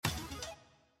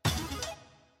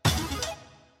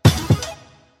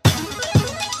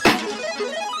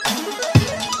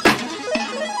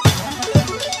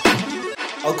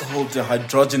called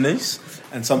dehydrogenase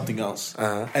and something else.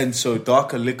 And so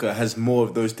darker liquor has more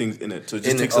of those things in it. So it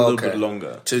just takes a little bit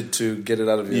longer. To get it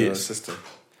out of your system.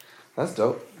 That's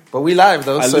dope. But we live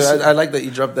though, I like that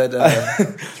you dropped that.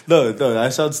 No, I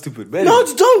sound stupid. But no,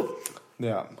 it's dope.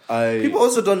 Yeah, people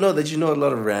also don't know that you know a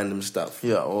lot of random stuff.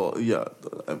 Yeah,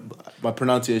 my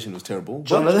pronunciation was terrible.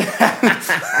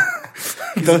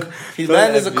 His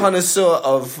man is a connoisseur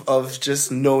of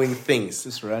just knowing things.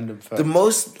 Just random facts. The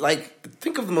most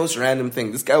think of the most random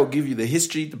thing. This guy will give you the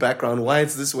history, the background, why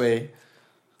it's this way.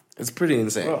 It's pretty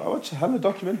insane. Bro, I watch hella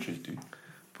documentaries, dude.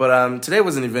 But today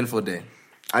was an eventful day.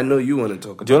 I know you want to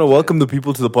talk about. Do you want to welcome the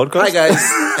people to the podcast? Hi guys.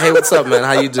 Hey, what's up, man?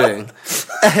 How you doing?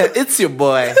 It's your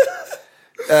boy.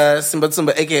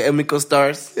 Simba, aka Miko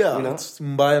Stars. Yeah, you know? it's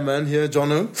Mbaya man here,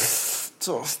 Jono.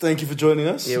 So thank you for joining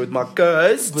us. Here with my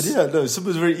guys. But yeah, no,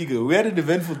 Simba's very eager. We had an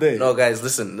eventful day. No, guys,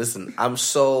 listen.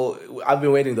 I've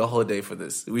been waiting the whole day for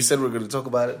this. We said we were going to talk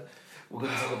about it. We're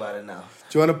going to talk about it now.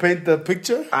 Do you want to paint the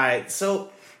picture? All right,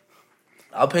 so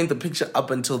I'll paint the picture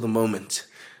up until the moment.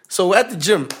 So we're at the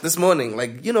gym this morning,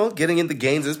 getting in the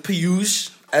gains as per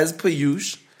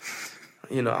usual.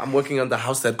 You know, I'm working on the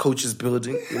house that coach is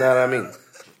building. You know what I mean?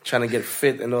 Trying to get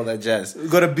fit and all that jazz. We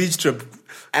got a beach trip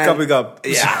coming up.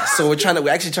 Yeah, so we're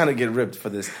actually trying to get ripped for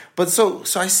this. But so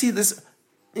I see this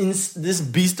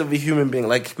beast of a human being,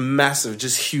 like massive,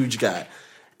 just huge guy.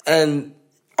 And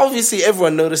obviously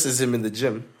everyone notices him in the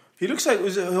gym. He looks like a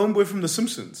homeboy from The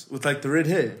Simpsons with like the red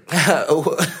hair.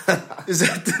 Is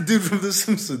that the dude from The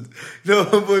Simpsons? No,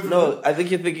 homeboy. No, I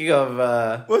think you're thinking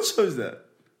of what show is that?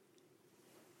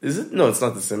 Is it? No, it's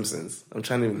not The Simpsons. I'm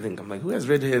trying to even think. I'm like, who has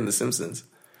red hair in The Simpsons?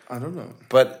 I don't know.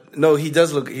 But no, he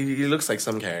does look. He looks like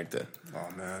some character. Oh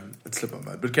man, it slipped my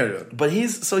mind. But carry on. But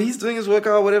he's doing his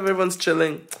workout. Whatever. Everyone's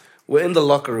chilling. We're in the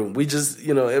locker room. We just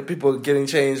people getting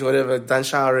changed. Whatever. Done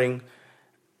showering.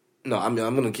 No, I'm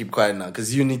gonna keep quiet now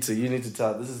because you need to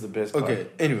tell. This is the best part. Okay.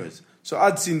 Anyways, so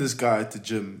I'd seen this guy at the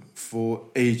gym for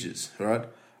ages, right?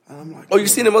 And I'm like, oh, you've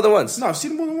seen him more than once? No, I've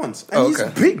seen him more than once. And he's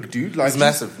big, dude. Like he's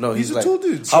massive. No, he's a tall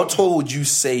dude. How tall would you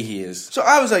say he is? So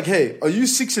I was like, hey, are you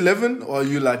 6'11" or are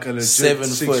you like a legit 7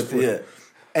 6 foot? Yeah.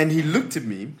 And he looked at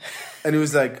me and he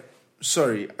was like,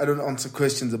 sorry, I don't answer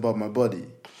questions about my body.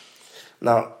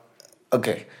 Now,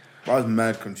 okay. I was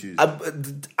mad confused.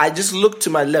 I just looked to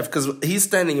my left because he's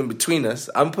standing in between us.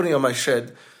 I'm putting on my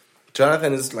shirt.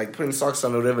 Jonathan is like putting socks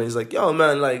on or whatever. He's like, yo,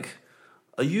 man, like,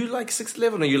 are you like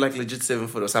 6'11" or are you like legit 7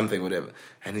 foot or something, whatever?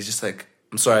 And he's just like,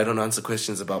 I'm sorry, I don't answer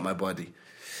questions about my body.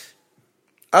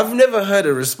 I've never heard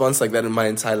a response like that in my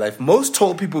entire life. Most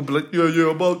tall people be like, yeah,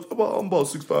 I'm about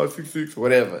 6'5", 6'6",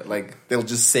 whatever. Like, they'll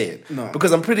just say it. No.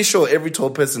 Because I'm pretty sure every tall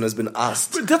person has been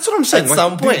asked. But that's what I'm saying. At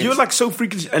some point. Dude, you're like so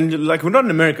freakish. And you're, like, we're not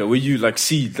in America where you like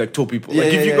see like tall people. Like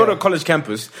if you go to a college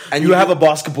campus and you have a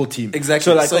basketball team. Exactly.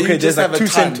 So like, so okay, there's like 2 ton.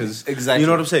 centers. Exactly. You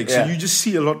know what I'm saying? Yeah. So you just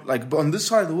see a lot, like, but on this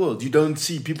side of the world, you don't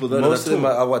see people that Most are of them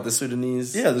are what, the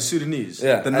Sudanese? Yeah, the Sudanese.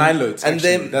 Yeah. The Nilotes, and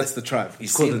actually. then That's the tribe.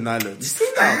 It's called the Nilotes. You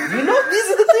see now? You know, these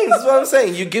are the things. That's what I'm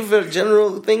saying. You give a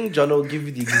general thing, John will give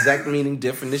you the exact meaning,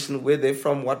 definition, where they're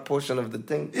from, what portion of the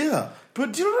thing. Yeah.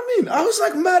 But do you know what I mean? I was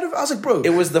like mad. I was like, bro. It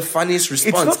was the funniest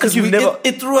response. Because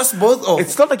it threw us both off.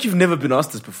 It's not like you've never been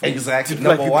asked this before. Exactly.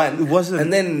 Like, Number one. It wasn't.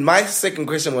 And then my second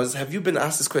question was, have you been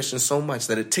asked this question so much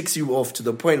that it ticks you off to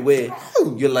the point where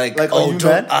you're like oh,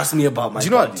 don't ask me about my body.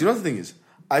 Do you know what the thing is?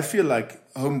 I feel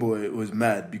like Homeboy was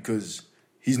mad because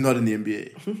he's not in the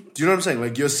NBA. Do you know what I'm saying?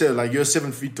 Like you're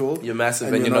 7 feet tall. You're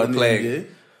massive and you're not playing.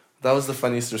 That was the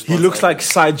funniest response. He looks like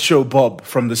Sideshow Bob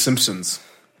from The Simpsons.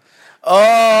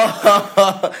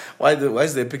 Oh, why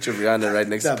is there a picture of Rihanna right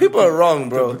next to people are wrong,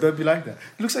 bro. Don't be like that.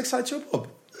 He looks like Sideshow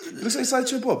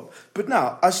Bob. But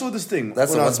now, I saw this thing when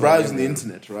I was browsing the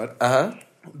internet, right? Uh-huh.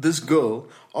 This girl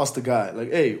asked the guy, like,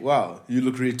 hey, wow, you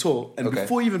look really tall. And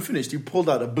before he even finished, he pulled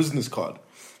out a business card,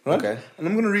 right? Okay. And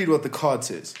I'm going to read what the card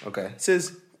says. Okay. It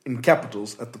says, in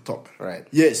capitals at the top. Right.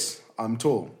 Yes, I'm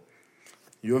tall.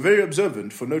 You are very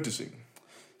observant for noticing.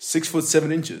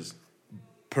 6'7"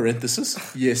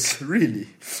 parenthesis. Yes, really.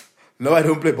 No, I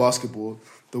don't play basketball.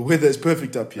 The weather is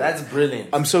perfect up here. That's brilliant.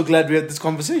 I'm so glad we had this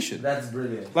conversation. That's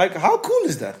brilliant. Like, how cool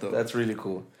is that, though? That's really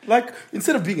cool. Like,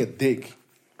 instead of being a dick.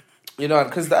 You know,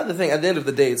 because the other thing, at the end of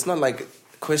the day, it's not like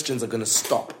questions are going to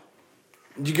stop.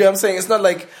 You get what I'm saying? It's not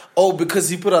like, oh, because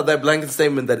he put out that blanket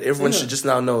statement that everyone should just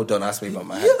now know, don't ask me about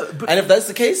my height. And if that's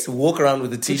the case, walk around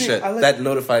with a t-shirt that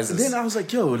notifies us. Then I was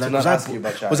like, yo, like,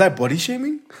 was I body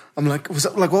shaming? I'm like, what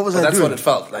was I doing? That's what it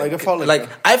felt like.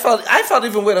 I felt I felt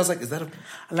even weird. I was like, is that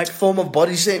a form of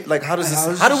body shame? Like, how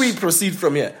do we proceed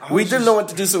from here? We didn't know what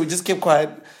to do, so we just kept quiet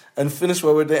and finished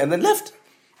what we were there and then left.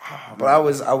 But I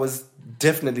was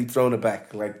definitely thrown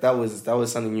aback. Like that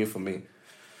was something new for me.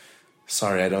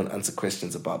 Sorry, I don't answer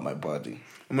questions about my body.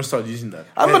 I'm gonna start using that.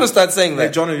 I'm gonna start saying Hey,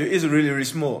 that. John, you is really, really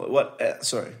small. What?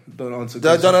 Sorry, don't answer.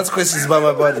 Don't answer questions about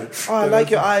my body. Oh, I like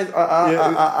your eyes.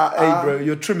 Hey, bro,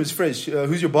 your trim is fresh.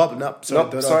 Who's your barber? Nope, sorry,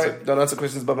 Nope, sorry. Don't answer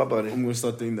questions about my body. I'm gonna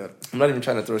start doing that. I'm not even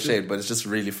trying to throw shade, but it's just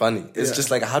really funny. It's Yeah.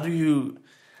 just like how do you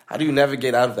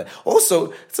navigate out of that?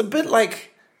 Also, it's a bit like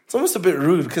it's almost a bit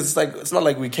rude because it's like it's not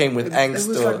like we came with angst. It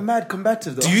was or, like mad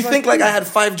combative. Though. do you think like I had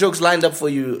 5 jokes lined up for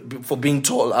you for being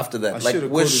tall after that? Like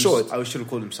we're short. I should have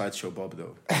called him Sideshow Bob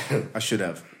though. I should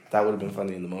have. That would have been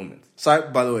funny in the moment.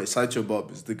 By the way, Sideshow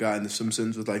Bob is the guy in The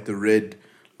Simpsons with like the red,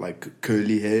 like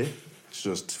curly hair. It's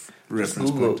just reference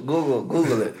point.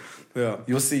 Google it. Yeah,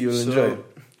 You'll see. You'll So, enjoy.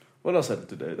 What else happened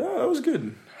today? That was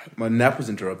good. My nap was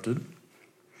interrupted.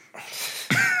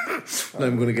 Not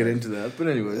even gonna get into that, but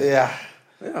anyway. Yeah.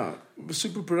 Yeah, it was a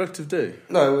super productive day.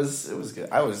 No, it was good.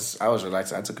 I was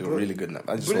relaxed. I took a really good nap.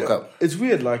 I just woke up. It's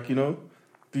weird, like,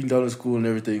 being done at school and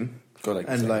everything. Go like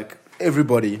And this. like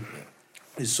everybody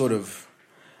is sort of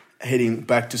heading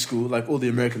back to school. Like all the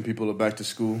American people are back to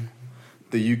school.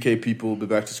 The UK people will be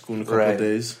back to school in a couple Right. of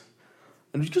days.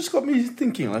 And it just got me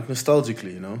thinking, like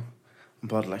nostalgically,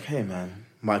 about like, hey man,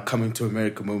 my coming to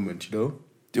America moment, Do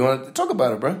you want to talk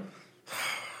about it, bro?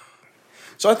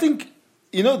 So I think,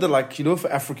 for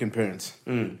African parents,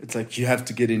 it's like you have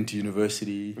to get into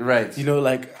university. Right.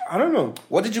 Like, I don't know.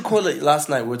 What did you call it last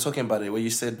night? We were talking about it where you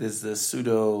said there's the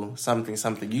pseudo something.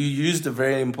 You used a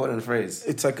very important phrase.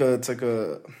 It's like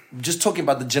a Just talking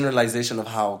about the generalization of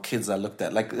how kids are looked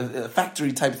at, like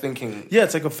factory type thinking. yeah,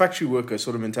 it's like a factory worker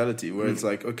sort of mentality where it's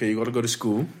like, okay, you got to go to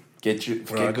school. Get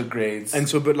Right. good grades. And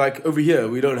so, but like over here,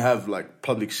 we don't have like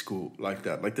public school like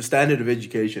that. Like the standard of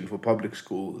education for public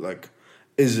school, like,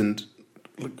 isn't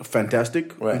like,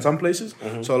 fantastic Right. in some places.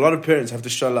 So a lot of parents have to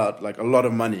shell out like a lot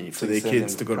of money for their send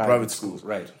kids them to go to private private schools.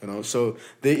 Right. So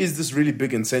there is this really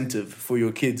big incentive for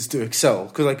your kids to excel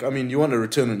because, like, I mean, you want a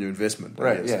return on your investment, I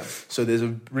Right, guess. yeah. So there's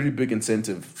a really big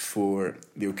incentive for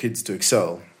your kids to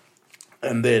excel.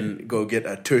 And then go get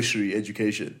a tertiary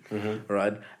education,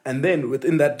 right? And then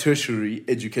within that tertiary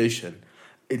education,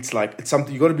 it's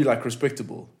something you got to be like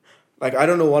respectable. Like I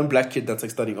don't know one black kid that's like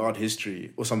studying art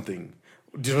history or something.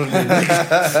 Do you know what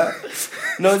I mean?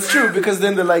 No, it's true because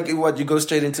then they're like, what? You go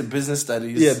straight into business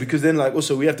studies. Yeah, because then like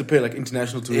also we have to pay like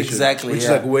international tuition, Exactly, which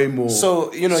yeah. is like way more.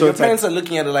 So your it's parents are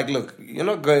looking at it like, look, you're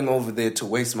not going over there to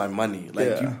waste my money. Like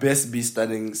Yeah. you best be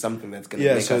studying something that's going to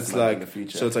yeah, make so us it's money like in the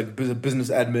future. so it's like business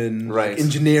admin, Right. like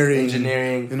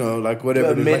engineering, like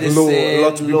whatever, medicine, like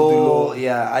lots of people do law.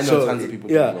 Yeah, I know So, tons of people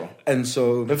yeah, do law. and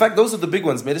so In fact, those are the big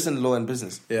ones: medicine, law, and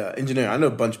business. yeah, engineering. I know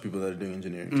a bunch of people that are doing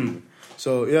engineering too.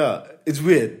 So yeah, it's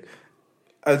weird.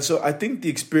 And so I think the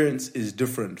experience is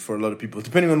different for a lot of people,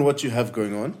 depending on what you have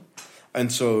going on.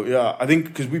 And so, yeah, I think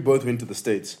because we both went to the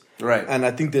States. Right. And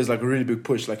I think there's like a really big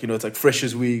push. Like, it's like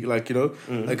Freshers Week. Like,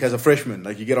 like as a freshman,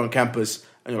 like you get on campus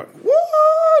and you're like,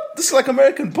 what? This is like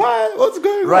American Pie. What's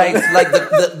going Right, on? like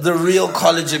the real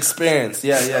college experience.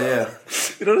 Yeah.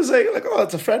 You know what I'm saying? Like, oh,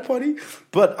 it's a frat party.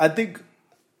 But I think,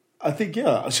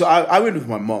 yeah. So I went with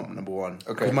my mom, number one.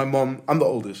 Okay. 'Cause my mom, I'm the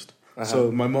oldest.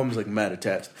 So my mom's like mad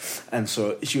attached. And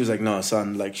so she was like, no,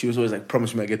 son, like she was always like,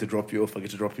 promise me I get to drop you off. Oh,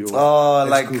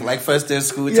 At school. like first day of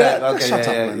school Yeah, time. Okay, shut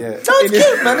up, yeah. man. No, it's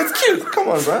cute, man. It's cute. Come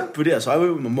on, bro. But yeah, so I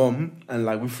went with my mom and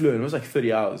like we flew and it was like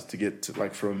 30 hours to get to,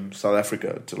 like from South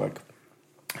Africa to like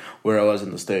where I was in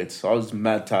the States. So I was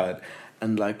mad tired.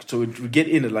 And like, so we get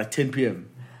in at like 10 p.m.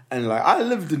 And like, I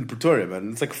lived in Pretoria,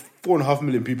 man. It's like 4.5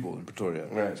 million people in Pretoria.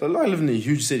 Right. So I live in a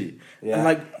huge city. Yeah. And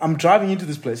like, I'm driving into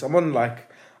this place. I'm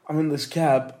in this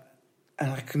cab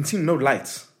and I can see no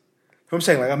lights. You know what I'm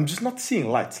saying? Like, I'm just not seeing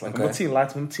lights. Like, Okay. I'm not seeing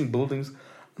lights. I'm not seeing buildings.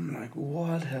 I'm like,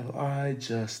 what have I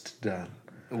just done?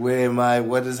 Where am I?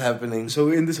 What is happening? So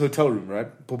we're in this hotel room,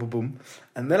 right? Boom, boom, boom.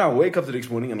 And then I wake up the next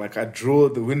morning and like I draw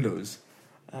the windows.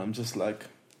 And I'm just like,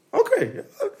 okay,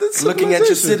 that's Looking at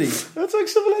your civilization. city. That's like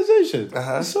civilization.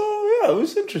 Uh-huh. So yeah, it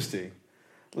was interesting.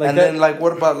 Like And then, like,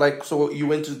 what about like? So you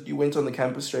went on the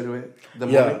campus straight away. The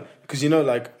yeah, morning? because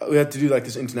like we had to do like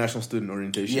this international student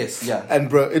orientation. Yes, yeah. And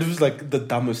bro, it was like the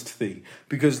dumbest thing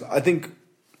because I think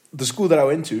the school that I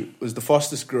went to was the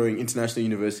fastest growing international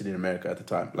university in America at the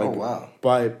time. Like, Oh, wow.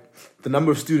 By the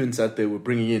number of students that they were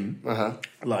bringing in, Uh-huh.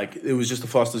 like it was just the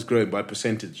fastest growing by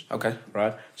percentage. Okay.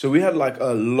 Right. So we had like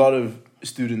a lot of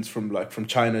students from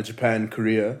China, Japan,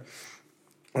 Korea.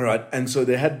 All right. And so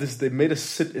they made us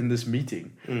sit in this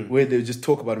meeting where they would just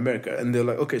talk about America. And they're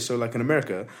like, okay, so like in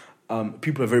America,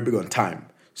 people are very big on time.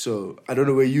 So I don't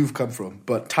know where you've come from,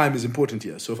 but time is important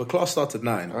here. So if a class starts at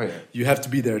 9, Oh, yeah. you have to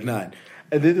be there at 9.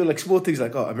 And they do like small things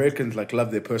like, oh, Americans like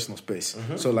love their personal space.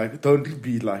 So like, don't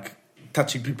be like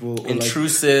touching people. Or,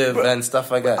 intrusive and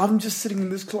stuff like that. I'm just sitting in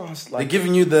this class, like They're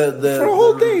giving you the for a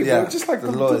whole day, yeah, bro. Just like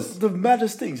the laws. the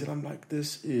maddest things, and I'm like,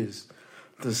 this is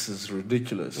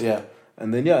ridiculous. Yeah.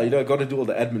 And then you got to do all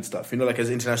the admin stuff. Like as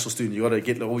an international student, you got to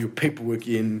get like, all your paperwork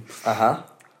in.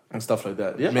 And stuff like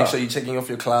that. Yeah. Make sure you're checking off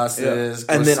your classes.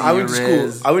 And then I went to school.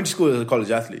 res. I went to school as a college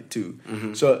athlete too.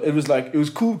 So it was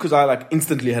cool because I like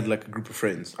instantly had like a group of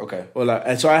friends. Okay. Or like,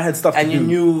 and so I had stuff. And to you do.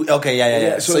 knew, okay,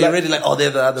 yeah. So like- you're already like, oh,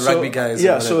 they're the other rugby guys.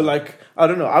 Yeah. or So whatever. like, I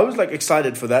don't know. I was like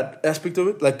excited for that aspect of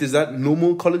it. Like, there's that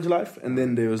normal college life, and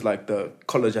then there was like the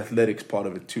college athletics part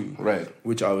of it too. Right.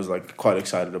 Which I was like quite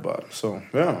excited about. So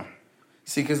yeah.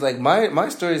 See, because like my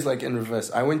story is like in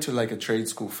reverse. I went to like a trade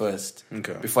school first.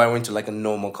 Okay. Before I went to like a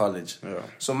normal college. Yeah.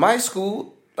 So my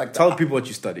school, like Tell people what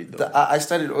you studied though. I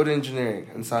studied auto engineering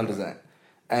and sound design.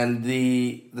 And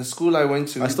the school I went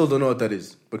to, I still don't know what that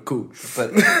is, but cool.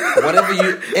 but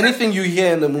anything you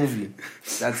hear in the movie,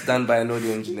 that's done by an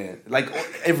audio engineer. Like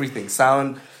everything,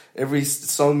 sound, every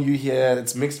song you hear,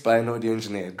 it's mixed by an audio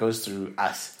engineer. It goes through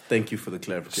us. Thank you for the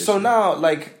clarification. So now,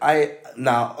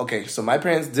 so my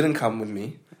parents didn't come with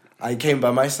me. I came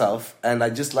by myself, and I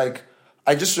just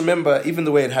remember even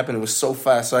the way it happened. It was so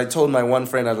fast. So I told my one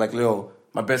friend, I was like, Leo,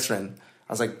 my best friend,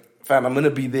 I was like, fam, I'm gonna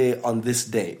be there on this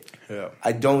day. Yeah.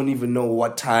 I don't even know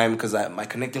what time because my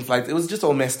connecting flight, it was just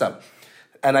all messed up,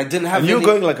 and I didn't have. And you're any-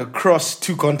 going like across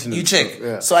 2 continents. You check.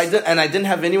 Yeah. So I didn't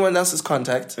have anyone else's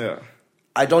contact. Yeah.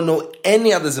 I don't know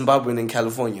any other Zimbabwean in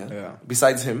California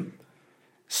besides him.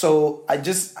 So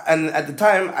and at the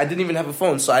time, I didn't even have a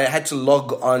phone, so I had to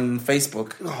log on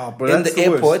Facebook Oh, bro, in that's the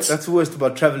airport. Worst. That's the worst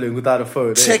about traveling without a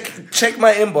phone. eh? Check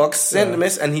my inbox, send a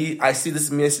message, and I see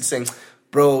this message saying,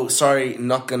 "Bro, sorry,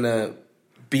 not gonna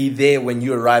be there when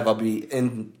you arrive. I'll be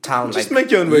in town Just like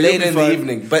make your own way, later you'll be in the fine."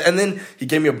 evening." And then he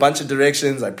gave me a bunch of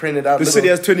directions. I printed out. The little- city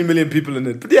has 20 million people in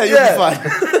it. But yeah, you'll Yeah. be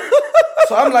fine.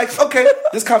 So I'm like, okay,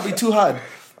 this can't be too hard.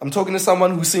 I'm talking to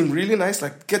someone who seemed really nice,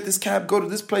 like, get this cab, go to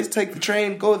this place, take the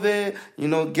train, go there,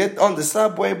 get on the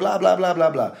subway, blah, blah, blah,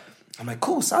 blah, blah. I'm like,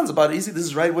 cool, sounds about easy. This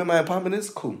is right where my apartment is.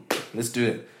 Cool, let's do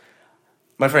it.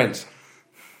 My friends,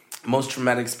 most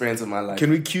traumatic experience of my life.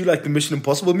 Can we cue like the Mission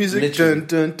Impossible music? Literally.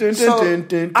 Dun, dun, dun, So, dun, dun,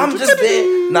 dun, I'm dun, just dun, there.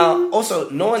 dun. Now, also,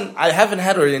 I haven't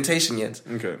had orientation yet.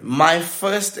 Okay. My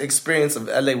first experience of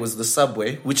LA was the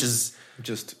subway, which is...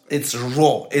 Just It's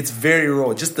raw. It's very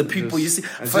raw. Just the people you see.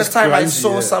 it's First just time I grungy,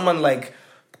 saw yeah. someone like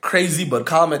crazy but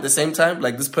calm at the same time.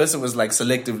 Like this person was like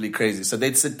selectively crazy. So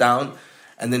they'd sit down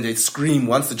and then they'd scream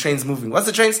once the train's moving. Once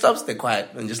the train stops, they're quiet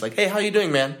and just like, hey, how you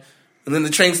doing, man? And then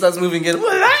the train starts moving again.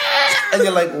 And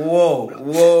you're like,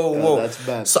 whoa. that's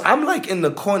bad. So I'm like in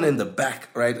the corner in the back,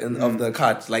 right, of the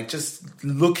cart, like just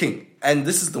looking. And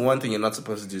this is the one thing you're not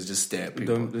supposed to do is just stare at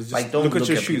people. Don't look at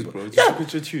your shoes, people. bro. Just Yeah. look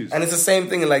at your shoes. And it's the same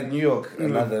thing in like New York.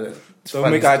 Another Don't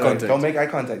funny make eye story. contact. Don't make eye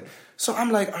contact. So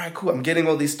I'm like, all right, cool. I'm getting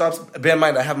all these stops. Bear in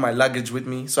mind, I have my luggage with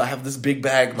me. So I have this big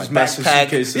bag, my These massive backpack.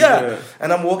 suitcases, Yeah. yeah.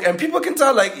 And I'm walking. And people can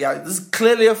tell, like, yeah, this is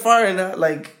clearly a foreigner.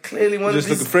 Like, clearly one Just of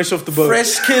these looking fresh off the boat.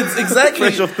 fresh kids.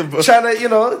 Exactly. Fresh off the boat.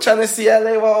 Trying to see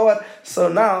LA, what. So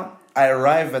now I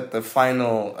arrive at the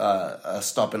final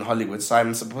stop in Hollywood. So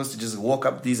I'm supposed to just walk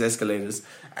up these escalators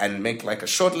and make like a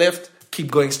short left, keep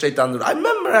going straight down the road. I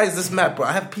memorized this map, bro.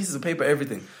 I have pieces of paper,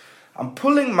 everything. I'm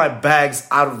pulling my bags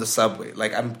out of the subway.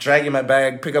 Like, I'm dragging my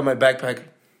bag, pick up my backpack.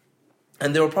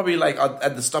 And there were probably, like,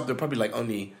 at the stop, there were probably, like,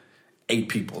 only 8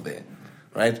 people there,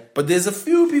 right? But there's a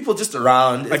few people just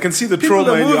around. I can see the People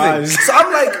trauma are in your moving. eyes. So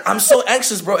I'm like, I'm so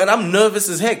anxious, bro, and I'm nervous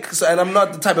as heck. So, and I'm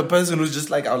not the type of person who's just,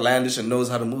 like, outlandish and knows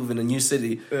how to move in a new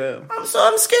city. Yeah.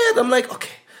 I'm scared. I'm like,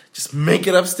 okay, just make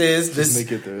it upstairs. Just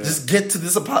make it there, yeah. Just get to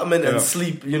this apartment and Yeah.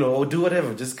 sleep, or do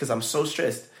whatever, just because I'm so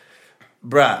stressed.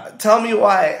 Bruh, tell me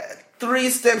why 3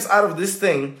 steps out of this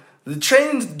thing, the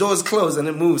train doors close and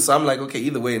it moves. So I'm like, okay,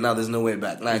 either way, now there's no way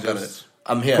back. Now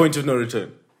I'm here. Point of no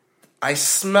return. I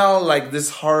smell like this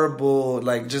horrible,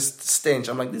 like just stench.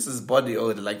 I'm like, this is body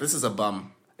odor. Like, this is a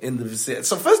bum in the vicinity.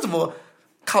 So first of all,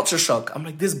 culture shock. I'm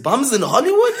like, there's bums in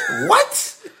Hollywood?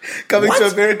 What? Coming What?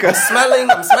 to America. I'm smelling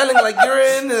like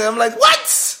urine. And I'm like,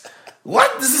 what?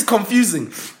 What? This is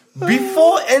confusing.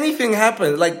 Before anything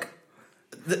happened, like,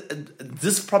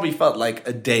 this probably felt like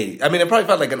a day. I mean, it probably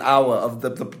felt like an hour of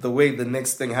the way the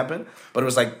next thing happened, but it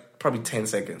was like probably 10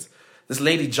 seconds. This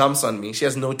lady jumps on me. She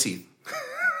has no teeth.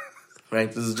 Right?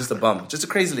 This is just a bum. Just a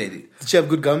crazy lady. Did she have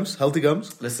good gums? Healthy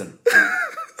gums? Listen.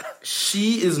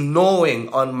 She is gnawing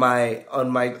on my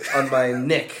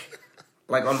neck.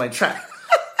 Like on my trap.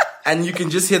 And you can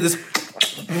just hear this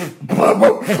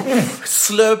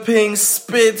slurping,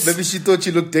 spits. Maybe she thought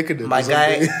you looked decadent. My or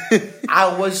something. guy,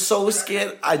 I was so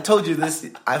scared. I told you this.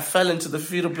 I fell into the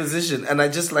fetal position and I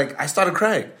just I started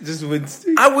crying. Just went.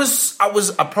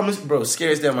 I promise, bro,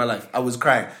 scariest day of my life. I was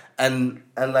crying. And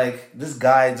like this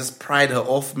guy just pried her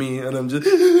off me and I'm just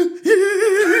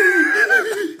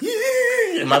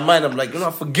in my mind I'm like,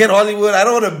 forget Hollywood. I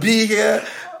don't want to be here.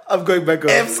 I'm going back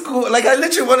home. F school. Like I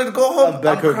literally wanted to go home. I'm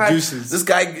back home. crying. Deuces. This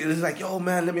guy is like, yo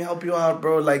man, let me help you out,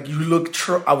 bro. Like you look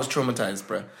I was traumatized,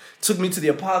 bro. Took me to the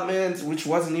apartment, which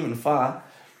wasn't even far.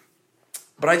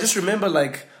 But I just remember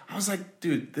I was like,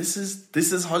 dude, this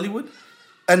is Hollywood.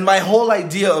 And my whole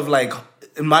idea of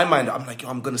in my mind, I'm like, yo,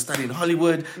 I'm going to study in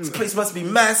Hollywood. This place must be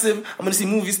massive. I'm going to see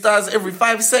movie stars every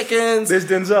 5 seconds. There's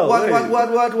Denzel. What?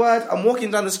 I'm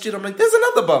walking down the street. I'm like, there's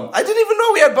another bum. I didn't even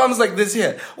know we had bums like this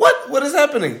here. What is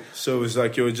happening? So it was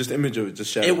like your just image of it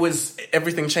just shattered. It was,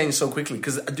 everything changed so quickly.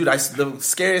 Because, dude, the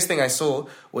scariest thing I saw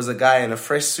was a guy in a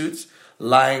fresh suit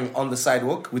lying on the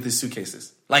sidewalk with his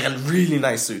suitcases. Like a really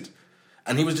nice suit.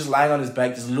 And he was just lying on his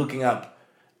back, just looking up.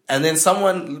 And then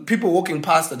people walking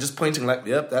past are just pointing like,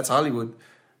 yep, that's Hollywood.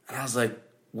 And I was like,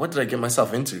 what did I get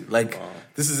myself into?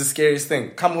 This is the scariest thing.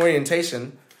 Come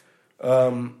orientation,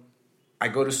 I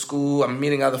go to school, I'm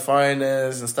meeting other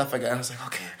foreigners and stuff like that. And I was like,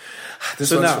 okay,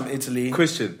 this one's from Italy.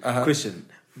 Question.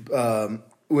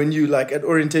 When you at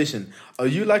orientation, are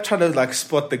you trying to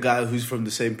spot the guy who's from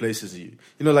the same place as you?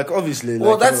 Obviously,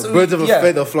 that's birds of a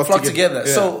feather flock together.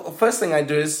 Yeah. So first thing I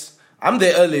do is, I'm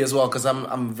there early as well because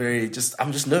I'm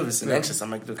just nervous and anxious. I'm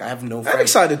like, look, I have no friends. I'm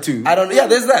excited too.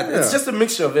 There's that. Yeah. It's just a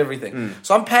mixture of everything.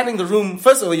 So I'm panning the room.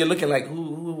 First of all, you're looking like,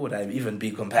 who would I even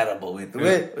be compatible with?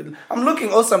 I'm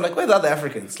looking also, I'm like, where are the other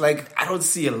Africans? I don't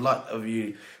see a lot of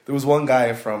you. There was one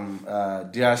guy from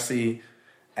DRC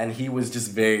and he was just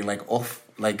very off,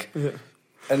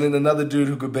 and then another dude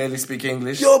who could barely speak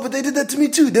English. Yo, but they did that to me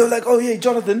too. They were like, oh yeah,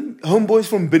 Jonathan, homeboys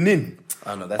from Benin.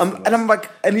 Oh no, that's and I'm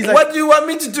like, and he's like, what do you want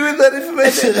me to do with that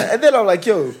information? And then I'm like,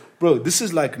 yo, bro, this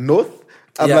is North.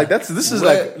 I'm like, this is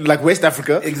like West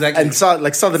Africa, exactly, and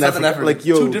Southern Africa. Like,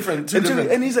 yo, two different.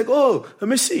 And he's like, oh, let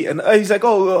me see, and he's like,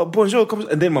 oh, bonjour,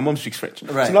 and then my mom speaks French.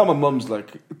 Right. So now my mom's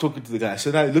talking to the guy.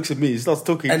 So now he looks at me, he starts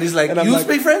talking, and he's like, and you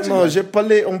speak French? No, je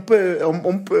parle un peu.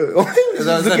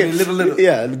 Little.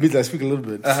 Yeah, it means I speak a little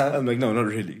bit. I'm like, no, not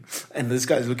really. And this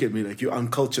guy's looking at me like, you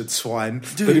uncultured swine,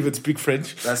 dude, don't even speak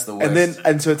French. That's the worst.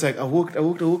 And so it's like I walked,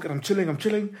 and I'm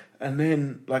chilling. And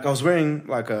then I was wearing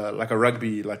a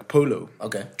rugby polo.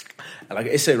 Okay.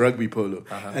 SA rugby polo.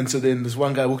 And so then this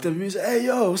one guy walked up to me and said, hey,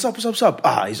 yo, what's up?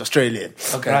 Ah, he's Australian.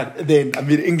 Okay. Right? And then I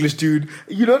meet an English dude.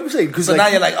 You know what I'm saying? So now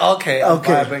you're like, okay.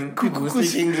 Cool,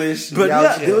 speak English. But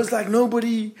yeah, there was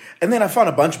nobody. And then I found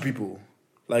a bunch of people.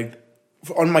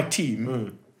 On my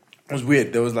team. It was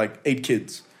weird. There was 8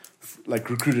 kids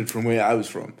recruited from where I was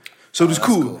from. So it was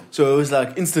cool. So it was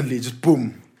instantly just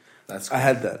boom. That's cool. I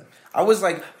had that. I was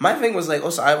my thing was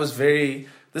also I was very,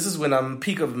 this is when I'm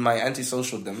peak of my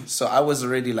antisocialdom. So I was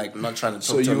already not trying to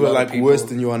talk to a lot of people. So you were worse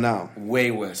than you are now?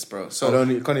 Way worse, bro. So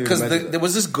can't even imagine there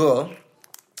was this girl,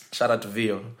 shout out to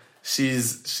Vio.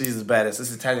 She's the baddest.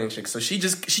 This Italian chick. So she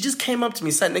just came up to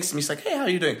me, sat next to me. She's like, hey, how are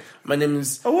you doing? My name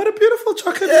is... Oh, what a beautiful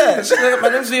chocolate. Yeah. She's like, my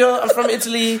name's Vio. I'm from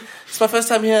Italy. It's my first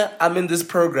time here. I'm in this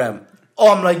program.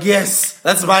 Oh, I'm like, yes,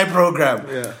 that's my program.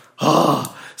 Yeah.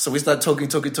 Oh. So we start talking,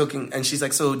 and she's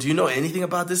like, so do you know anything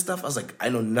about this stuff? I was like, I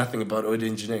know nothing about audio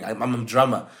engineering. I'm a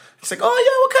drummer. She's like, oh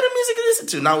yeah, what kind of music do you listen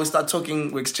to? Now we start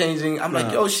talking, we're exchanging. I'm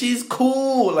like, yo, she's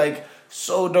cool.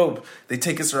 So dope. They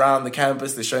take us around the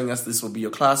campus. They're showing us this will be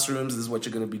your classrooms. This is what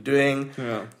you're going to be doing.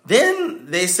 Yeah. Then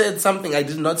they said something I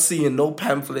did not see in no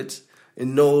pamphlet,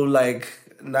 in no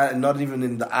not even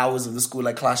in the hours of the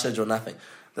school, class schedule or nothing.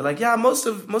 They're like, yeah, most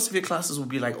of your classes will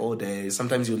be all day.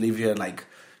 Sometimes you'll leave here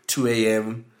 2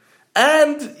 a.m.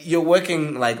 And you're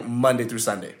working Monday through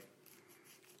Sunday.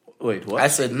 Wait, what? I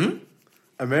said,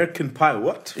 American Pie,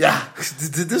 what? Yeah.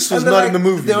 This was not in the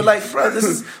movie. They were like, bro,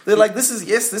 it's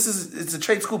a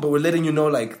trade school, but we're letting you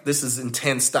know, this is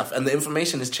intense stuff. And the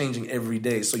information is changing every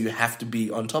day, so you have to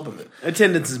be on top of it.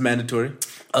 Attendance is mandatory.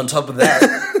 On top of that.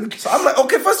 So I'm like,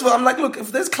 okay, first of all, I'm like, look,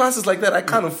 if there's classes like that, I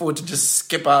can't afford to just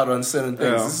skip out on certain things.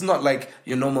 Yeah. This is not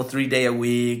your normal 3-day a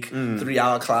week,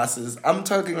 3-hour classes. I'm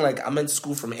talking I'm in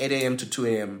school from 8 a.m. to 2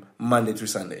 a.m. Monday through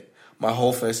Sunday. My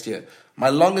whole first year. My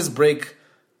longest break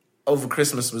over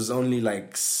Christmas was only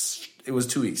it was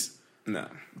 2 weeks. No.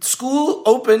 School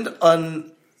opened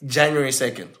on January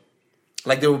 2nd.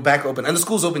 They were back open. And the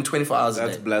school's open 24 hours a day.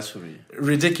 That's blasphemy.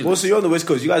 Ridiculous. Also, you're on the West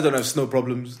Coast. You guys don't have snow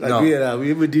problems. No.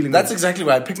 We were dealing That's exactly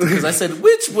why I picked it. Because I said,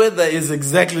 which weather is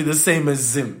exactly the same as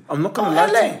Zim? I'm not going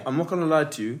to lie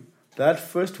to you. That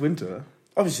first winter,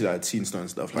 obviously I'd seen snow and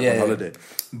stuff like Yeah, on yeah. holiday,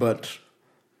 but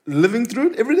living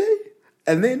through it every day.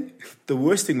 And then the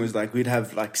worst thing was like we'd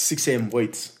have like 6 a.m.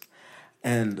 waits.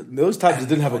 And those times I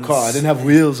didn't have a car, I didn't have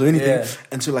wheels or anything. Yeah.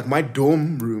 And so like my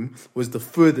dorm room was the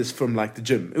furthest from like the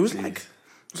gym. It was like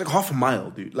half a mile,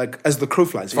 dude. Like as the crow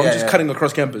flies. If I was just cutting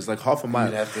across campus, like half a mile.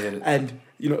 You'd have to hit it. And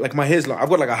you know, like my hair's long. I've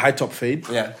got like a high top fade.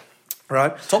 Yeah.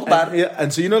 Right? Talk about it. Yeah.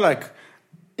 And so you know, like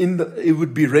it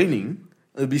would be raining,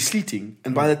 it would be sleeting,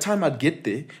 and by the time I'd get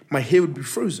there, my hair would be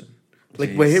frozen.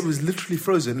 Like my Jeez. hair was literally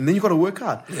frozen. And then you gotta work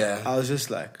out. Yeah. I was just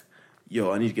like,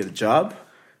 yo, I need to get a job.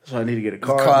 So I need to get a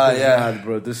car. Car, because, yeah. nah,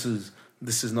 bro, this is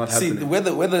not See, happening.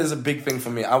 the weather is a big thing for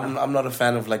me. I'm not a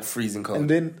fan of like freezing cold. And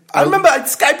then I remember I'd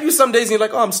Skype you some days and you're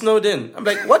like, oh, I'm snowed in. I'm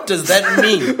like, what does that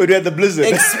mean? we had the blizzard.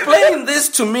 Explain this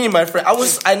to me, my friend.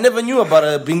 I never knew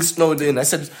about being snowed in. I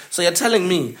said, so you're telling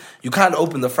me you can't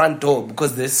open the front door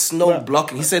because there's snow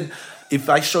blocking. He said, if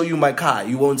I show you my car,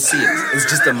 you won't see it. It's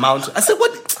just a mountain. I said,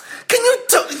 what? Can you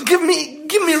give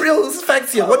me real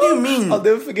facts here? What do you mean? I'll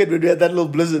never forget when we had that little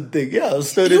blizzard thing. Yeah, I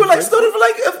was snowed You in. were like snowed in for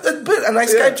like a bit, and I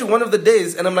Skyped you one of the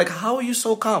days, and I'm like, how are you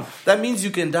so calm? That means you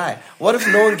can die. What if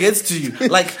no one gets to you?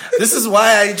 Like, this is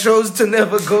why I chose to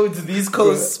never go to these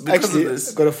coasts because Actually, of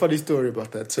this. I got a funny story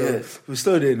about that. So Yeah. we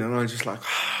snowed in, and I was just like,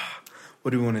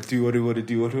 what do we want to do? What do we want to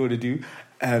do? What do we want to do?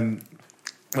 And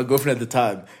my girlfriend at the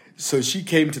time, so she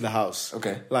came to the house.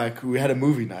 Okay. Like, we had a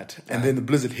movie night, and then the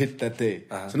blizzard hit that day.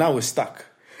 So now we're stuck.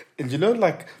 And you know,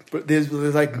 like, but there's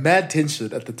like mad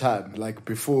tension at the time, like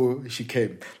before she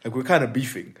came. Like, we're kind of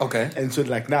beefing. Okay. And so,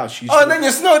 like, now she's. Oh, and then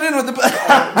you're snowed in with the.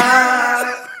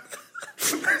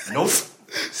 Nope.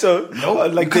 So,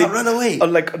 Nope, you can't run away.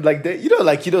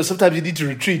 sometimes you need to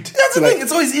retreat. That's the to, like, thing.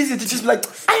 It's always easier to just be like,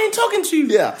 I ain't talking to you.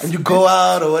 Yeah. And you go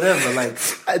out or whatever. Like,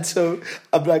 And so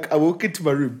I'm like, I walk into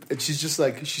my room and she's just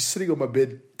like, she's sitting on my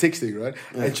bed texting, right?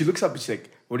 And she looks up and she's like,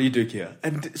 what are you doing here?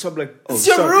 And so I'm like, oh, It's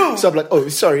your sorry. room. So I'm like, oh,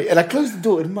 sorry. And I close the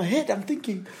door and in my head I'm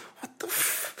thinking, what the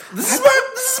this is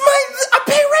my, I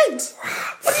pay rent.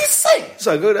 What do you say?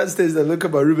 So I go downstairs and I look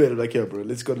at my roommate and I'm like, yeah, bro,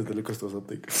 let's go to the liquor store or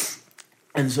something.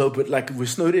 And so, but like, we're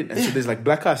snowed in. And so there's like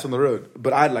black ice on the road.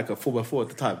 But I had like a 4x4 at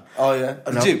the time. Oh, yeah.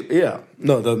 And The Jeep. Yeah.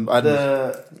 No,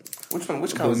 Which one?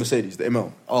 Which car the was it? Mercedes, the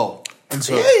ML. Oh. And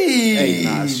so, Hey,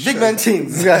 nah, big straight. man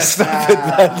teams. Yeah, stop it,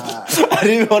 man. I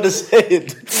didn't even want to say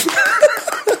it.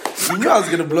 You knew I was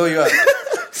gonna blow you up.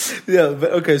 Yeah,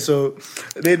 but okay, so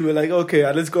then we're like, okay,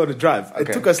 let's go on a drive. It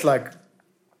Okay. took us like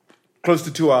close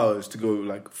to 2 hours to go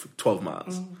like 12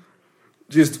 miles.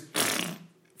 Just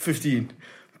 15.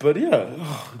 But yeah.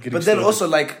 But then also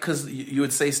like, because you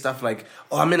would say stuff like,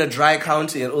 "Oh, I'm in a dry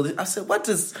county," and all this. I said, "What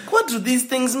do these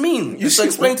things mean?" You see, should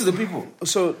explain to the people.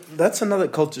 So that's another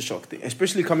culture shock thing,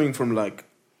 especially coming from like,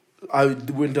 I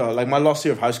went to, like my last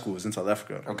year of high school was in South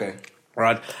Africa. Okay.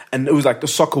 Right, and it was like the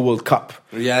soccer World Cup.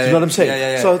 Yeah, you yeah. know what I'm saying.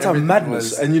 Yeah. So it's like Everything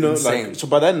madness, was and you know, insane. like so.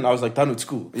 By then, I was like done with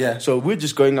school. Yeah. So we're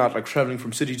just going out, like traveling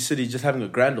from city to city, just having a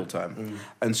grand old time.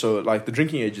 And so, like the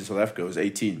drinking age in South Africa was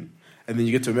 18, and then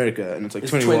you get to America and it's like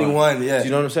It's 21. 21, yeah. Do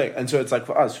you know what I'm saying? And so it's like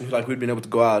for us, like we'd been able to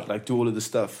go out, like do all of this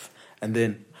stuff, and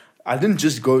then I didn't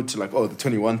just go to like the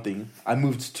 21 thing. I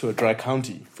moved to a dry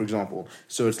county, for example.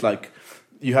 So it's like,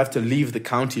 you have to leave the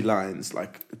county lines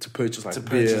like to purchase like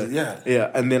beer,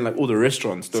 yeah. and then like all the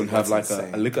restaurants don't have that's like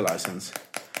insane. a liquor license.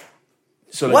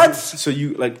 So like, What? So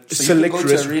you like So select you can go to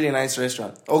a restaurants. really nice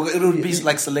restaurant, or it would be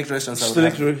like select restaurants.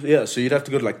 Yeah, so you'd have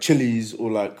to go to like Chili's or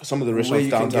like some of the Where restaurants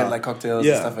you can downtown. get like cocktails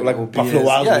yeah, and stuff or like like that. Buffalo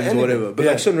Wild Wings or anything. whatever. But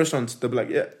Yeah. like certain restaurants, they'll be like,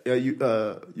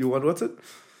 you want what's it?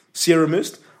 Sierra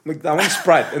Mist. I'm like, I want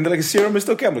Sprite, and they're like, a Sierra Mist,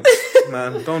 okay. I'm like,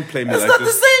 man, don't play me It's like not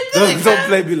this. the same thing, Don't man.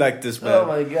 play me like this, man. Oh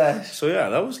my gosh! So yeah,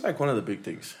 that was like one of the big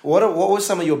things. What were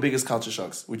some of your biggest culture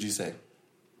shocks? Would you say?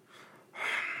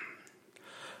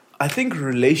 I think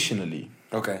relationally,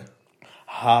 Okay.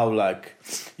 how like,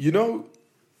 you know,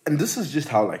 and this is just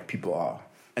how like people are.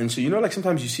 And so, you know, like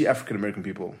sometimes you see African American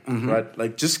people, right?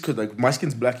 Like just because like my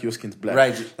skin's black, your skin's black.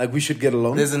 Right. Like we should get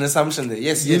along. There's an assumption there.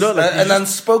 Yes, You yes. know, like, an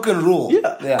unspoken rule.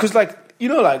 Yeah. Because like, you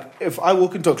know, like if I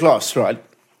walk into a class, right?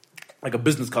 Like a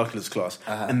business calculus class,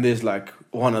 and there's like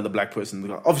one other black person.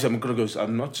 Obviously,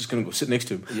 I'm not just gonna go sit next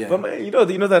to him. Yeah. But you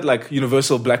know that like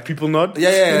universal black people nod.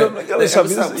 Yeah. You know, like, what's up?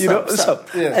 What's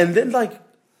up? Yeah. And then like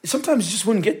sometimes you just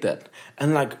wouldn't get that,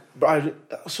 and like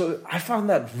so I found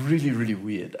that really really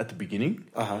weird at the beginning.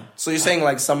 So you're saying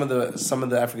like some of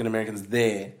the African Americans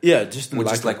there. Yeah, just Which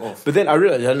like is, like, off. But then I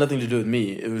realized it had nothing to do with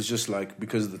me. It was just like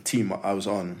because of the team I was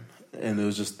on, and there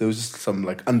was just some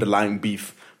like underlying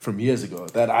beef from years ago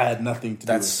that I had nothing to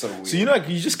do with. That's so weird. So you know, like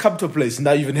you just come to a place and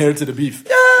now you've inherited a beef.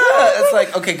 Yeah, it's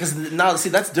like, okay, because now, see,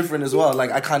 that's different as well.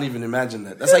 Like, I can't even imagine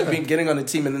that. That's like getting on a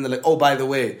team and then they're like, oh, by the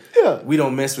way, we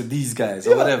don't mess with these guys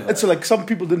or whatever. And so, like, some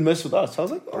people didn't mess with us. I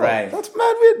was like, oh, right. That's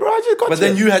mad weird, bro. I just got But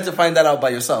then you had to find that out by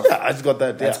yourself. Yeah, I just got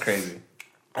that. That's crazy.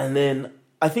 And then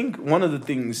I think one of the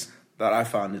things that I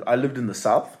found is I lived in the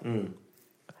South.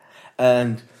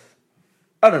 And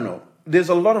I don't know. There's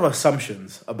a lot of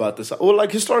assumptions about the South, or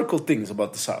like historical things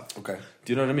about the South. Okay.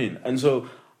 Do you know what I mean? And so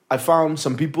I found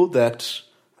some people that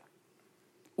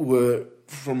were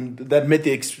that met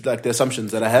the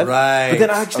assumptions that I had. Right. But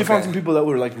then I actually found some people that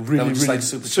were like really, just, really like,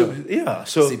 super chill. Yeah.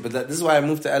 So see, but this is why I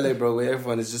moved to LA, bro, where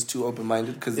everyone is just too open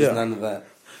minded because there's none of that.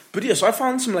 But yeah, so I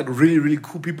found some like really, really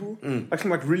cool people, like some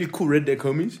like really cool Red Deck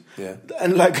homies. Yeah.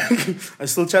 And like, I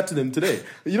still chat to them today.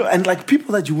 You know, and like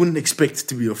people that you wouldn't expect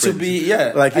to be your friends.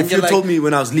 Like if you told me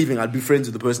when I was leaving, I'd be friends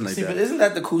with the person like that. But isn't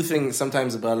that the cool thing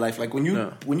sometimes about life? Like when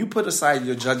you put aside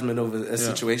your judgment over a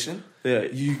situation,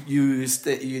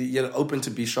 you're open to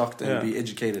be shocked and be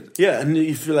educated. Yeah, and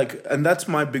you feel like, and that's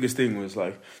my biggest thing was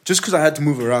like, just because I had to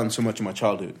move around so much in my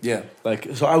childhood. Yeah. Like,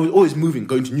 so I was always moving,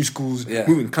 going to new schools,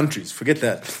 moving countries, forget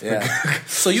that. Yeah.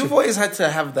 So you've always had to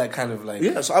have that kind of like...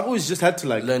 Yeah, so I've always just had to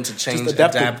like... learn to change,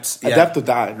 adapt or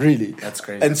die, really. That's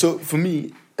crazy. And so for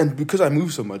me, and because I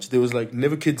moved so much, there was like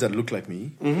never kids that looked like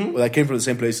me, or that came from the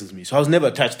same place as me. So I was never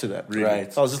attached to that, really.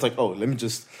 Right. So I was just like, oh, let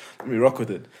me rock with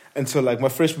it. And so like my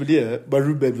freshman year, my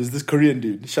roommate was this Korean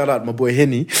dude. Shout out my boy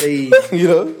Henny. Hey. You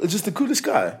know, just the coolest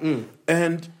guy.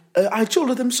 And I chilled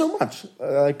with him so much.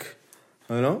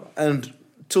 And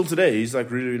till today, he's like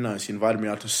really, really nice. He invited me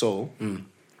out to Seoul.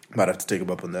 Might have to take him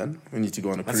up on that. We need to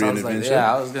go on a Korean adventure.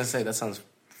 I was going to say, that sounds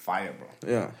fire, bro.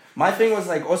 Yeah. My thing was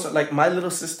like, also, like my little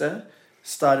sister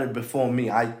started before me.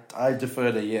 I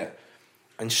deferred a year.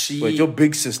 And she... Wait, your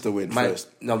big sister went first.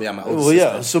 No, yeah, my older sister.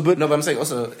 Yeah. So, but I'm saying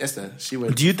also Esther, she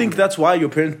went... Do you think that's why your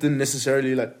parents didn't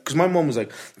necessarily like... Because my mom was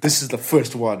like, this is the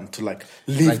first one to like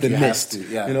leave like the nest.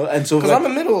 Yeah. You know? And so... Because like, I'm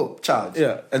a middle child.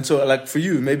 Yeah. And so like for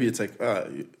you, maybe it's like,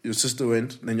 your sister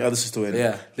went, then your other sister went.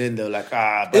 Yeah. Then they're like,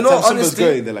 but in all honesty,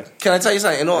 going, they're like... Can I tell you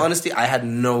something? In all honesty, I had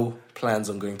no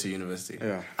plans on going to university.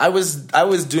 Yeah. I was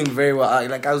doing very well.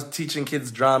 I was teaching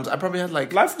kids drums. I probably had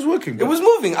like... Life was working. Bro. It was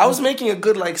moving. I was making a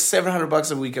good like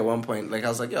 $700 a week at one point. Like I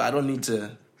was like, I don't need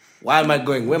to... Why am I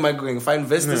going? Where am I going? If I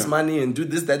invest this money and do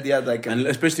this, that, the other... And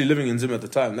especially living in Zim at the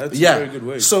time. That's a very good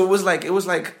way. So it was like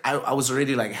I was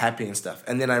already like happy and stuff.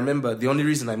 And then I remember the only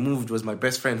reason I moved was my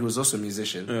best friend who was also a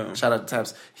musician. Yeah. Shout out to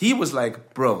Tabs. He was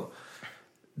like, bro...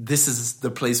 this is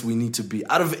the place we need to be.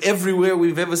 Out of everywhere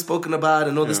we've ever spoken about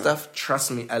and all this stuff,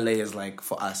 trust me, LA is like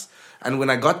for us. And when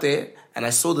I got there and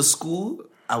I saw the school,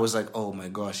 I was like, oh my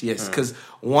gosh, yes. Because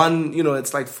one,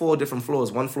 it's like 4 different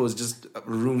floors. One floor is just a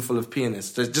room full of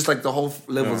pianists. There's just like the whole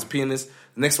level is pianists.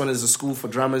 The next one is a school for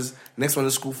drummers. The next one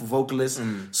is a school for vocalists.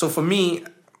 So for me,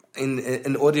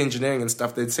 in audio engineering and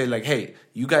stuff, they'd say like, hey,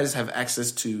 you guys have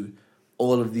access to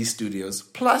all of these studios.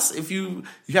 Plus, if you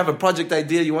have a project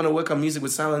idea, you want to work on music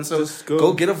with someone, so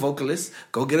go get a vocalist,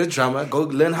 go get a drummer, go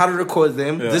learn how to record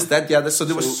them, this, that, the other. So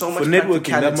there was so much for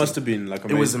networking. That must have been like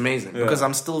amazing. It was amazing because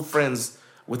I'm still friends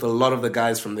with a lot of the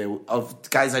guys from there, of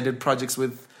guys I did projects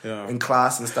with in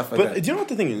class and stuff like that. But do you know what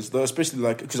the thing is, though? Especially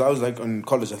like because I was like on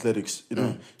college athletics,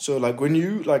 So like when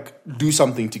you like do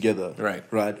something together,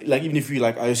 right? Like even if you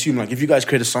like, I assume like if you guys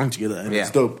create a song together and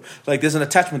it's dope, like there's an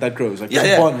attachment that grows, like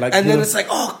bond, like, and then it's like,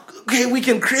 oh, okay, we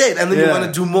can create, and then you want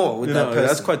to do more with that person.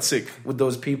 That's quite sick with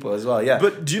those people as well. Yeah.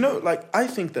 But do you know, like I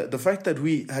think that the fact that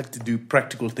we had to do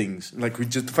practical things, like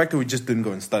the fact that we just didn't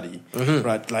go and study,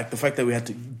 right? Like the fact that we had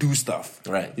to do stuff,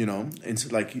 right?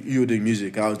 It's like you were doing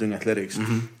music, I was doing athletics.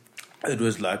 It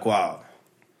was like, wow.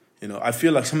 I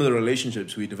feel like some of the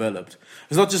relationships we developed.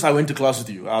 It's not just I went to class with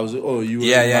you. I was, you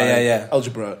were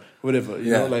algebra, whatever.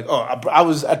 You know, like, I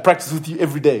was at practice with you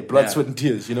every day, blood, sweat, and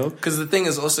tears. Because the thing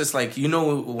is also, it's like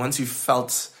once you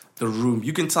felt the room,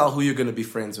 you can tell who you're going to be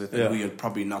friends with and who you're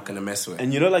probably not going to mess with.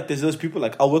 And like there's those people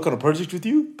like, I'll work on a project with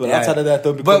you, but outside of that,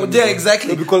 don't be calling me. Exactly.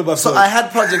 Don't be calling my phone. So I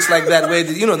had projects like that where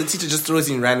the teacher just throws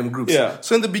you in random groups. Yeah.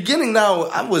 So in the beginning, now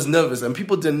I was nervous and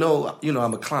people didn't know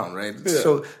I'm a clown, right? Yeah.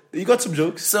 So you got some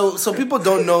jokes. So people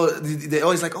don't know. They're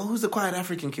always like, oh, who's the quiet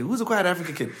African kid? Who's the quiet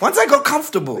African kid? Once I got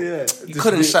comfortable, you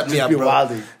couldn't shut me up, bro.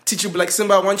 Wildy. Teacher would be like,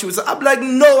 Simba, I want you. So I'm like,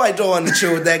 no, I don't want to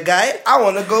chill with that guy. I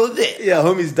want to go there. Yeah,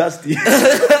 homie's dusty.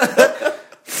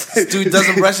 This dude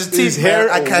doesn't brush his teeth. His hair,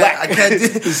 I can't.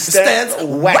 His stance,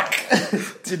 whack.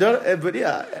 But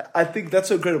I think that's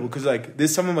so incredible because like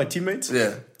there's some of my teammates.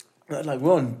 Yeah. Like,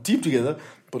 we're on team together,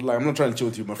 but like, I'm not trying to chill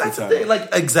with you in my free That's the time. thing. Like,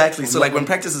 exactly. So like when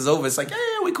practice is over, it's like,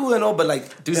 yeah, we cool and all, but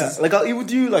like, deuces. Yeah, like I'll eat with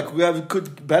you, like we have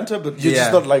good banter, but you're Yeah.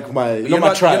 just not like my, You're not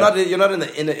my tribe. You're not in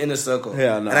the inner circle.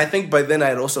 Yeah, no. And I think by then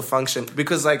I'd also functioned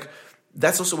because like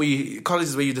that's also college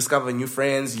is where you discover new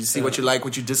friends. You see what you like,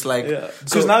 what you dislike. Yeah,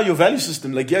 because now your value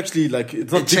system, like you actually like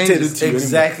it's not dictated changes. to you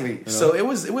Exactly. anymore, you know? So it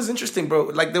was interesting, bro.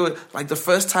 Like there were like the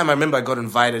first time I remember I got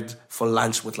invited for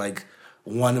lunch with like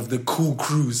one of the cool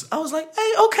crews. I was like,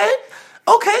 hey,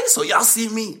 okay, so y'all see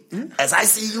me as I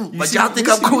see you, but y'all think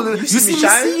I'm cool. You see me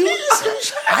shine? See you?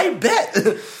 I bet.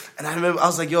 And I remember I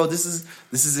was like, yo, this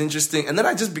is interesting. And then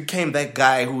I just became that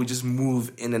guy who would just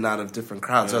move in and out of different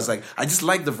crowds. So I was like, I just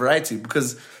like the variety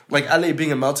because like LA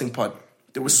being a melting pot,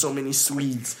 there were so many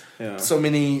Swedes, so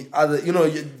many other,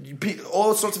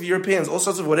 all sorts of Europeans, all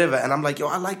sorts of whatever. And I'm like, yo,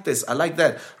 I like this. I like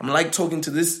that. I'm like talking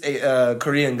to this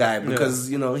Korean guy because,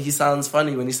 he sounds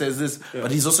funny when he says this,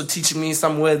 but he's also teaching me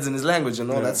some words in his language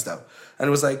and all that stuff. And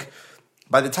it was like,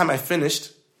 by the time I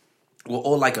finished, we're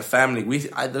all like a family.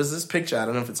 There's this picture, I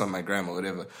don't know if it's on my gram or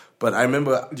whatever, but I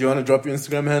remember... Do you want to drop your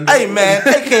Instagram handle? Hey, man,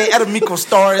 aka Adamiko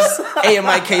Stars,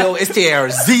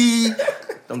 AMIKOSTARZ.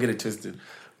 Don't get it twisted.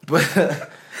 But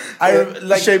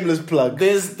shameless plug.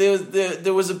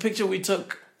 There was a picture we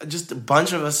took, just a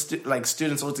bunch of us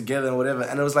students all together and whatever,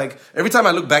 and it was like every time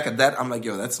I look back at that, I'm like,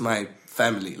 yo, that's my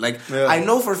family. Like I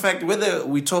know for a fact whether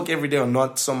we talk every day or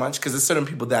not so much, because there's certain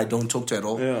people that I don't talk to at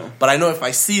all. Yeah. But I know if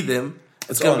I see them,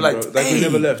 it's gonna be like, hey. We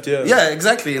never left. Yeah. Yeah,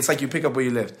 exactly. It's like you pick up where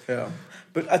you left. Yeah.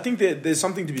 But I think there's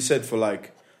something to be said for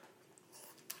like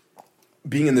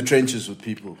being in the trenches with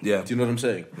people. Yeah. Do you know what I'm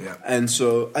saying? Yeah. And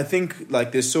so I think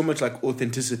like there's so much like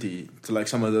authenticity to like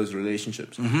some of those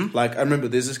relationships. Mm-hmm. Like I remember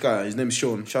there's this guy, his name is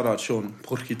Sean. Shout out Sean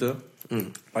Porchita.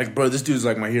 Like, bro, this dude's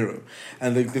like my hero.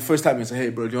 And the first time he said, hey,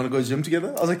 bro, do you want to go to the gym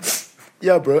together? I was like,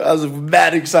 yeah, bro. I was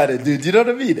mad excited, dude. You know what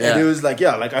I mean? Yeah. And it was like,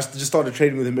 yeah, like I just started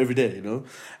training with him every day,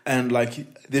 And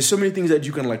like, there's so many things that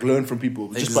you can like learn from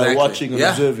people just by watching and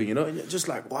observing, And you're just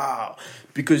like, wow.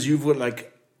 Because you've got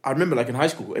like, I remember like in high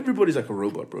school, everybody's like a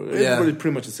robot, bro. Everybody's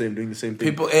pretty much the same, doing the same thing.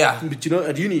 People, But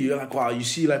at uni, you're like, wow, you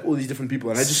see like all these different people.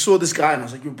 And I just saw this guy and I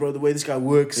was like, yo, bro, the way this guy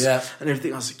works and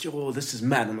everything. I was like, yo, this is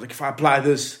mad. I'm like, if I apply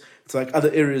this to like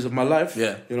other areas of my life,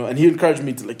 and he encouraged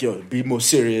me to like, yo, be more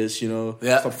serious,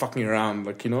 stop fucking around,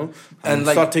 like, and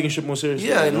like, start taking shit more seriously.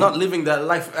 Yeah, not living that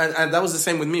life. And that was the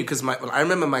same with me because I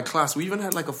remember my class, we even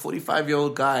had like a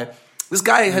 45-year-old guy. This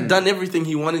guy had done everything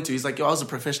he wanted to. He's like, yo, I was a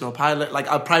professional pilot, like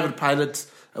a private pilot.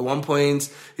 At one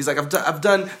point, he's like, I've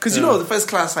done, because the first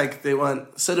class, like they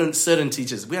want certain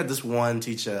teachers. We had this one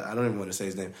teacher, I don't even want to say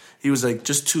his name. He was like,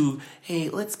 hey,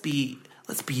 let's be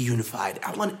unified.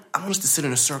 I want us to sit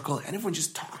in a circle and everyone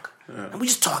just talk, and we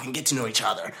just talk and get to know each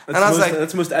other. And I was like,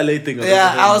 that's the most LA thing.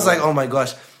 I was like, oh my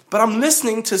gosh. But I'm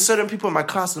listening to certain people in my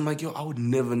class and I'm like, yo, I would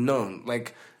never known.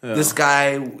 Like this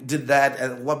guy did that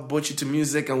and what brought you to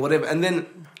music and whatever. And then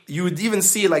you would even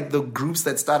see like the groups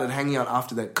that started hanging out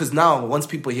after that. Because now, once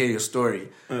people hear your story,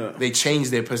 they change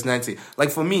their personality. Like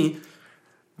for me,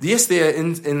 yes, there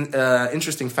are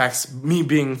interesting facts. Me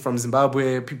being from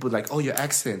Zimbabwe, people like, oh, your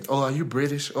accent. Oh, are you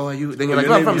British? Oh, are you? Then you're like,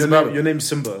 no, I'm from Zimbabwe. Your name's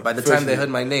Simba. By the time they heard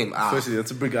my name, firstly,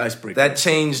 that's a big icebreaker. That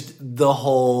changed the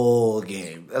whole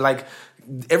game. Like,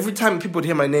 every time people would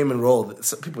hear my name and roll,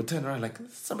 people would turn around like,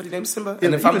 somebody named Simba?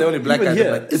 And if I'm the only black guy,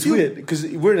 they're like, it's weird because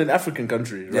we're in an African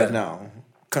country right now.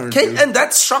 Currently. And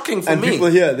that's shocking for me. And people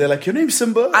here, they're like, your name's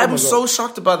Simba? I'm so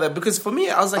shocked about that because for me,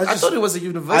 I was like, I thought it was a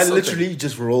universal I literally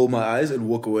just roll my eyes and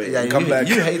walk away and come back.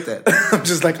 You hate that. I'm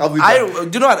just like, I'll be back. Do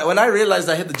you know what? When I realized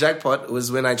I hit the jackpot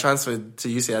was when I transferred to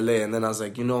UCLA and then I was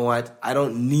like, you know what? I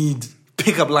don't need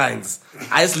pickup lines.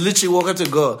 I just literally walk up to a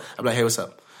girl. I'm like, hey, what's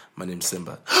up? My name's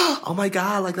Simba. Oh my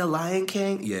God, like the Lion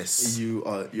King? Yes. You're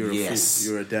a fool.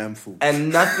 You're a damn fool.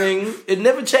 And it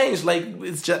never changed. Like,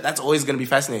 it's just, that's always going to be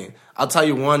fascinating. I'll tell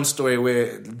you one story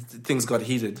where things got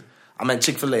heated. I'm at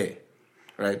Chick-fil-A,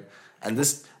 right? And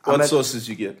what sauces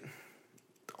you get?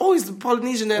 Always the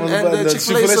Polynesian and the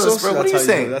Chick-fil-A sauce, bro. What are you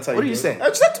saying? What are you saying? I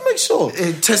just have to make sure.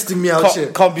 Testing me out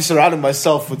shit. Can't be surrounding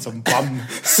myself with some bum,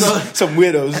 some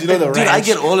weirdos. You know the ranch. Dude, I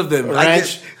get all of them.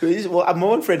 Ranch. Well, my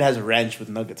one friend has a ranch with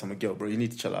nuggets. I'm like, yo, bro, you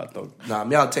need to chill out, dog. Nah,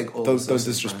 me, I'll take all. Those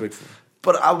disrespectful.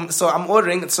 But I'm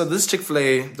ordering. So this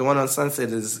Chick-fil-A, the one on Sunset,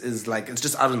 is like, it's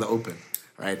just out in the open,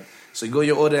 right? So you go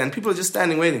your order and people are just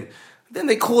standing waiting. Then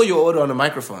they call your order on a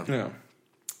microphone. Yeah.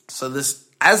 So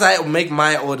as I make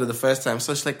my order the first time,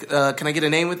 so she's like, can I get a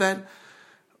name with that?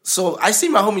 So I see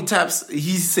my homie Taps.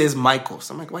 He says Michael.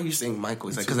 So I'm like, why are you saying Michael?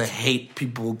 He's like, because I hate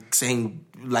people saying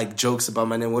like jokes about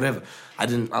my name, whatever. I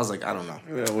was like, I don't know.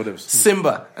 Yeah, whatever.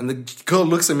 Simba. And the girl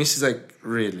looks at me. She's like,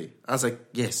 really? I was like,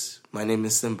 yes, my name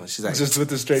is Simba. She's like, Just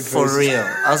with a straight for face. real.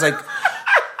 I was like,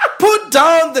 put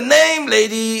down the name,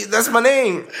 lady. That's my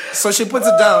name. So she puts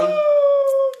it down.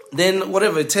 Then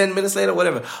whatever, 10 minutes later,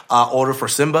 whatever. Order for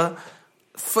Simba.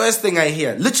 First thing I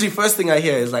hear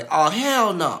is like, oh,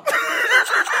 hell no.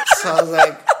 So I was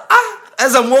like,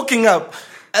 as I'm walking up,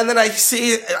 and then I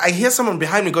hear someone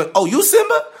behind me going, oh, you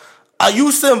Simba? Are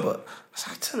you Simba?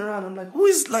 So I turn around, I'm like,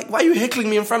 why are you heckling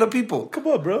me in front of people? Come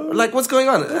on, bro. Like, what's going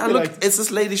on? And I look, like- it's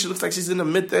this lady, she looks like she's in her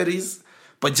mid-30s,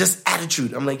 but just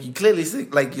attitude. I'm like, you clearly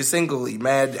like you're single, you're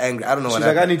mad, angry, I don't know what She's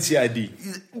like, I happened. need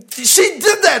CID. She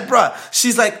did that, bruh.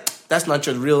 She's like, that's not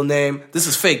your real name. This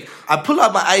is fake. I pull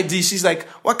out my ID. She's like,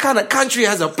 what kind of country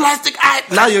has a plastic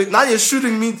ID? Now you're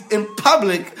shooting me in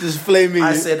public. Just flaming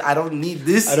I you. said, I don't need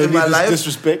this I don't in need my this life.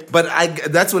 disrespect. But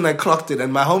that's when I clocked it.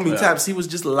 And my homie Taps, he was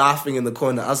just laughing in the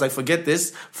corner. I was like, forget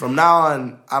this. From now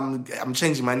on, I'm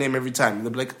changing my name every time.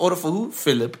 They'll be like, order for who?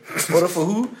 Philip. Order for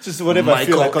who? Just whatever I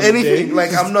feel Michael. like on the Anything. day.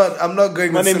 Like, I'm not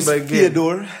going My with name's Simba again.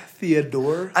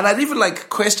 Theodore. And I'd even like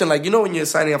question, like, you know, when you're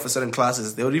signing up for certain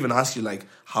classes, they would even ask you, like,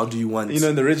 how do you want? You know,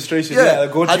 in the registration. Yeah,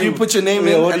 like, what how do you put your name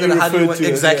in, what and do then you how do you refer want, to it?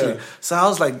 exactly. Yeah. So I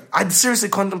was like, I'd seriously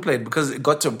contemplate, because it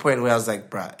got to a point where I was like,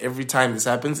 bruh, every time this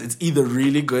happens, it's either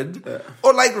really good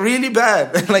or like really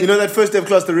bad. Like, You know that first day of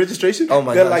class, the registration? Oh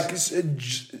my They're gosh.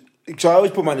 like, so I always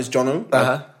put mine as Jono.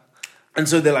 Uh-huh. And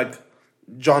so they're like,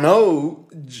 Jono.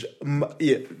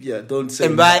 Don't say.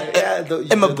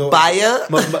 Am a buyer?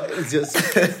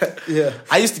 Just, yeah.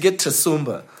 I used to get to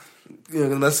Tsumba. You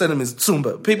know, my surname is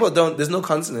Tsumba. People don't. There's no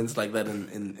consonants like that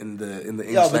in the English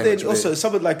Yeah, but language. then also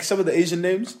some of the Asian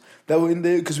names that were in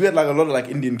there, because we had like a lot of like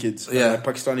Indian kids, and, Yeah. like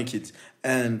Pakistani kids,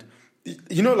 and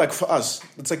you know, like for us,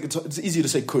 it's like it's easy to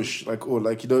say Kush, like, or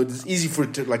like, you know, it's easy for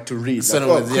it to like to read, like, Certain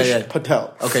oh, words, Kush yeah.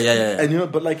 Patel. Okay, yeah. And you know,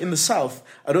 but like in the South,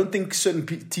 I don't think certain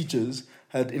teachers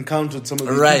had encountered some of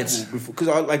these Right. people before,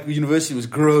 because like university was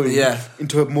growing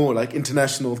into a more like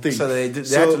international thing. So they had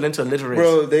to learn to alliterate.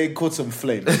 Bro, they caught some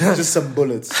flame, just some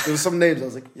bullets. There were some names. I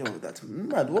was like, yo, that's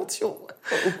mad. What's your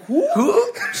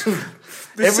who?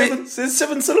 There's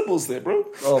seven syllables there, bro.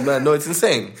 Oh man, no, it's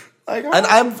insane. Like, And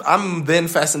I'm then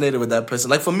fascinated with that person.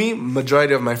 Like for me,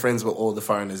 majority of my friends were all the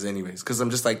foreigners anyways. Because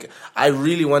I'm just like, I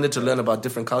really wanted to learn about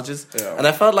different cultures. Yeah. And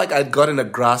I felt like I'd gotten a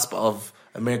grasp of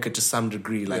America to some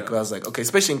degree. Like where I was like, okay,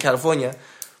 especially in California,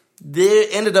 there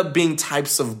ended up being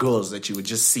types of girls that you would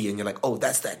just see and you're like, oh,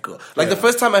 that's that girl. Like the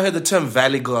first time I heard the term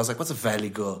Valley Girl, I was like, what's a Valley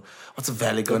Girl? What's a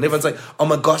Valley Girl? And everyone's like, oh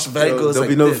my gosh, Valley Girl is There'll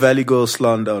like be no this. Valley Girl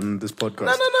slander on this podcast.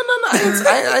 No.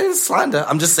 I didn't slander.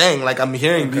 I'm just saying, like, I'm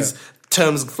hearing these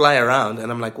terms fly around,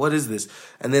 and I'm like, what is this?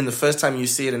 And then the first time you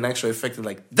see it in actual effect, you're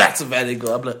like, that's a Valley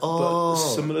Girl. I'm like, oh.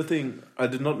 But similar thing. I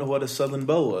did not know what a Southern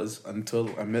Belle was until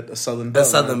I met a Southern Belle. The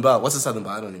Southern Belle. What's a Southern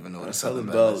Belle? I don't even know what a Southern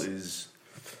Southern Belle Belle is. is.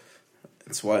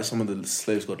 It's why some of the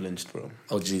slaves got lynched, bro.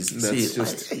 Oh, jeez. That's See,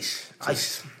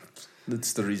 just.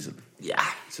 That's the reason. yeah.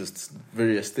 It's just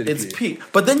very aesthetically. It's peak.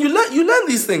 But then you learn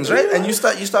these things, right? Yeah. And you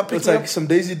start picking It's like up some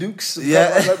Daisy Dukes.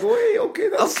 Yeah. I'm like, wait, okay,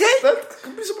 that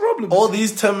could be some problems. all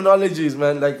these terminologies,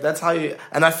 man. Like, that's how you...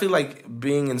 And I feel like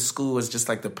being in school is just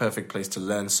like the perfect place to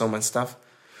learn so much stuff.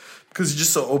 Because you're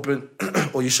just so open.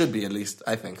 Or you should be, at least,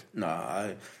 I think.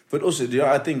 But also,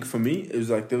 I think for me, it was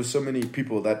like there were so many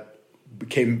people that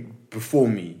came before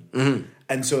me. Mm-hmm.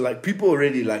 And so, like, people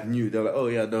already, like, knew. They're like, oh,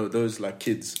 yeah, no, those, like,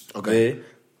 kids. Okay. There.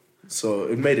 So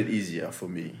it made it easier for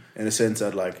me. In a sense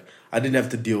that, like, I didn't have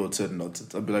to deal with certain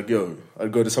nonsense. I'd be like, yo,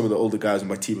 I'd go to some of the older guys on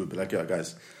my team and be like, yo,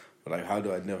 guys, like, how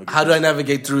do I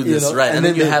navigate through this? You know? Right. And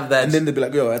then you have that. And then they'd be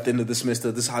like, yo, at the end of the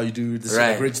semester, this is how you do this.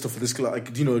 Right. Like, register for this class.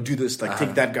 Like, you know, do this. Like,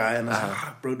 take that guy. And I was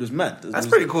like, bro, it was mad. That's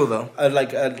pretty cool, though. I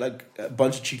had like a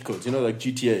bunch of cheat codes, you know, like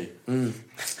GTA.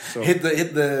 So Hit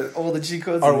the all the cheat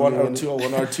codes. R1, R2, R1,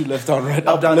 R2, left, down, right,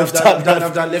 Up, down, left, up, down,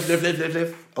 left. up, down,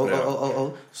 left.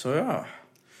 Oh. So yeah,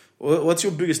 what's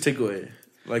your biggest takeaway?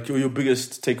 Like your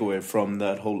biggest takeaway from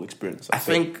that whole experience? I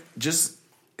think just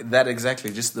that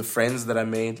exactly. Just the friends that I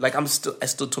made. Like I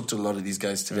still talk to a lot of these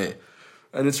guys today,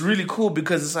 and it's really cool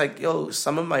because it's like, yo,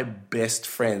 some of my best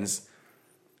friends.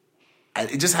 And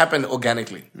it just happened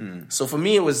organically. So for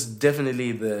me, it was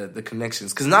definitely the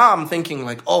connections. Because now I'm thinking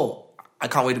like, oh, I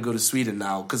can't wait to go to Sweden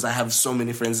now because I have so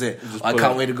many friends there. I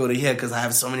can't wait to go to here because I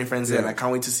have so many friends there, and I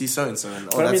can't wait to see so and so.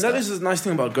 But I mean, that is the nice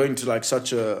thing about going to like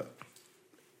such a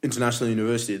international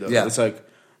university, though. Yeah. It's like,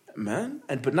 Man,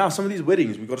 but now some of these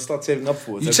weddings we got to start saving up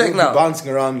for. It's You like check we'll be now. bouncing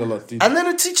around a lot, dude. And then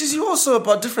it teaches you also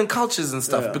about different cultures and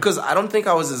stuff. Yeah. Because I don't think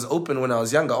I was as open when I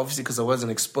was younger, obviously because I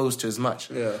wasn't exposed to as much.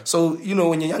 Yeah. So,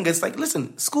 when you're younger, it's like,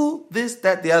 listen, school, this,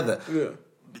 that, the other. Yeah.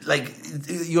 Like,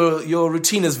 your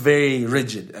routine is very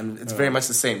rigid and it's very much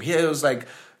the same. Here it was like,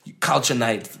 culture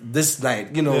night, this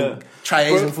night, Yeah. try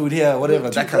Asian food here, whatever,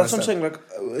 Dude, that kind of that's stuff. what I'm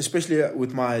saying, like, especially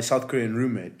with my South Korean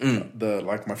roommate,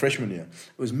 my freshman year,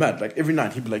 it was mad. Like, every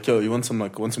night he'd be like, yo, you want some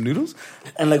noodles?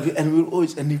 And like, we would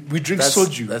always, we drink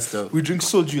soju. That's dope. We drink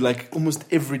soju, like, almost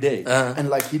every day. And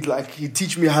like, he'd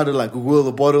teach me how to, like, whirl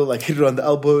the bottle, like, hit it on the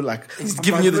elbow, like. He's I'm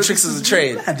giving like, you the bro, tricks this as a is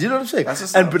trade. mad, do you know what I'm saying? That's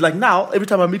what's And, up. but like, now, every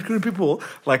time I meet Korean people,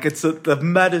 like, it's the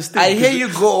maddest thing. I hear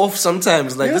you go off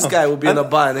sometimes. Like, this Yeah. guy will be in a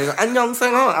bar and he's like,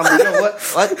 "Annyeonghaseyo." I'm like, yo, what?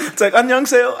 It's like,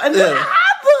 annyeonghaseyo. And Yeah.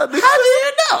 how do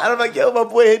you know? And I'm like, yo, my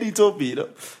boy Eddie told me,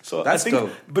 So That's I think,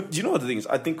 dope. but you know what the thing is?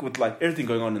 I think with like everything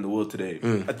going on in the world today,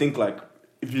 I think like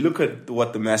if you look at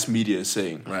what the mass media is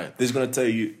saying, Right. there's gonna tell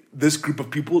you this group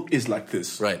of people is like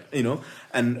this, Right.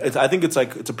 And I think it's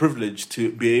like it's a privilege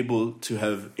to be able to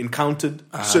have encountered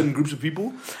certain groups of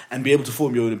people and be able to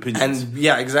form your own opinions. And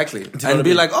yeah, exactly. know And what I be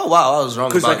mean? like, oh wow, I was wrong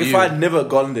Because about like if you. I had never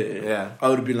gone there, Yeah. I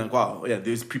would have been like, wow, yeah,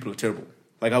 these people are terrible.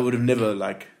 Like I would have never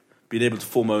like been able to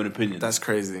form my own opinion. That's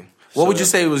crazy. What would you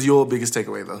say was your biggest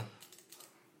takeaway though?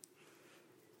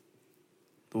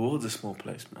 The world's a small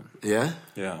place, man. Yeah?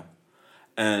 Yeah.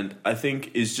 And I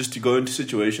think is just to go into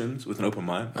situations with an open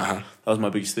mind. Uh-huh. That was my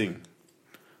biggest thing.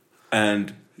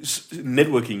 And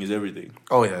networking is everything.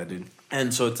 Oh yeah, dude.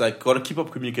 And so it's like, got to keep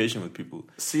up communication with people.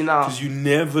 See now, Because you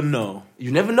never know.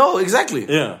 you never know exactly.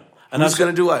 Yeah. And Who's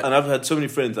gonna do what? And I've had so many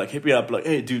friends like hit me up like,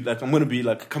 hey dude, like I'm gonna be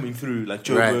like coming through like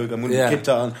Joburg, Right. I'm gonna Yeah. be Cape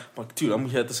Town. I'm like, dude, I'm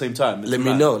here at the same time. It's Let me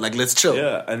mad. know. Like, let's chill.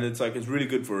 Yeah, and it's like it's really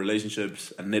good for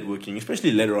relationships and networking,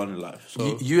 especially later on in life.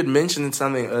 So You had mentioned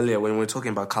something earlier when we were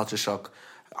talking about culture shock,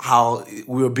 how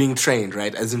we were being trained,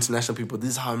 right, as international people. This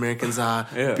is how Americans are.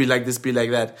 Yeah. Be like this, be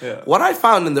like that. Yeah. What I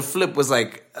found in the flip was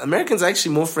like Americans are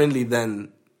actually more friendly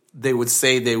than they would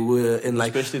say they were in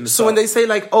like. Especially in the so when South. they say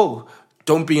like, oh,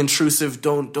 don't be intrusive,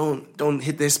 don't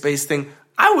hit their space thing.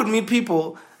 I would meet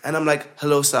people and I'm like,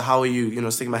 hello sir, how are you?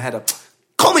 Sticking my head up.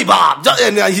 Call me Bob,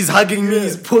 and he's hugging me,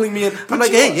 he's pulling me in. I'm like,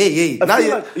 hey. I Now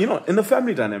feel you, like, in the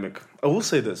family dynamic, I will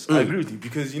say this. I agree with you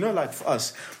because like for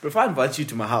us, but if I invite you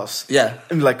to my house, Yeah.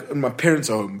 and like my parents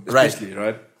are home, Right. especially,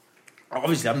 right?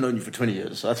 Obviously, I've known you for 20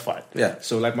 years, so that's fine. Yeah.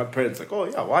 So like my parents, like, oh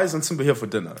yeah, why isn't Simba here for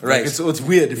dinner? Right. Like, it's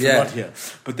weird if Yeah. you're not here.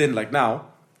 But then like now,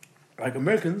 like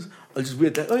Americans are just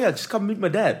weird. Like, oh yeah, just come meet my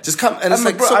dad. Just come, and it's I'm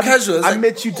like bro, so I- casual. It's I like,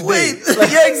 met you today. Wait,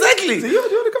 Like- yeah, exactly. So, yo, do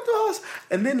you want to come to our house?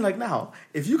 And then like now,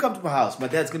 if you come to my house, my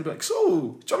dad's gonna be like,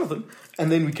 so Jonathan,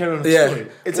 and then we carry on the Yeah. story.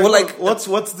 It's Well, like, like-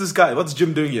 what's this guy? What's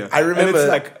Jim doing here? I remember- And it's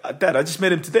like, Dad, I just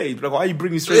met him today. Like, why are you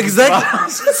bringing me straight to my Exactly.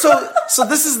 house? So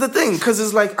this is the thing, because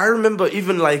it's like I remember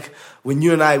even like when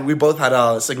you and I we both had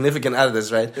our significant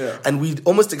others, right? Yeah. And we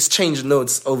almost exchanged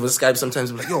notes over Skype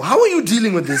sometimes. We're like, yo, how are you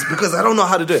dealing with this? Because I don't know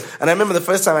how to do it. And I remember the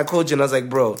first time I called you and I was like,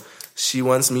 bro, she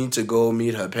wants me to go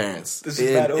meet her parents This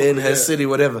is bad in awkward, her yeah. city,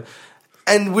 whatever.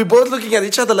 And we're both looking at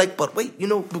each other like, but wait,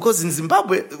 because in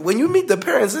Zimbabwe, when you meet the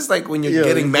parents, it's like when you're Yeah,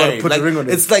 getting you gotta married. put a Like, ring on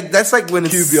it. it's like that's like when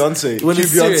Cue it's Beyonce. when Cue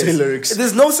it's Beyonce serious. lyrics.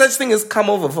 There's no such thing as come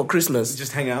over for Christmas.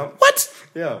 Just hang out. What?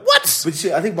 Yeah. What? But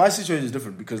see, I think my situation is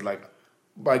different because like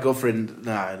my girlfriend,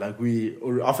 like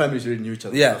our families already knew each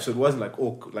other. Yeah. So it wasn't like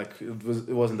awkward. Like it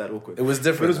wasn't that awkward. It was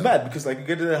different. But it was mad because like you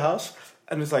get to their house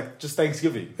and it's like just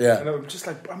Thanksgiving. Yeah. And I'm just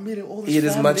like I'm meeting all this. Eat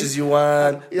as family. much as you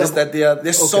want. Yeah, This, that, the other.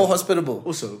 They're so Okay. hospitable.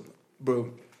 Also, bro,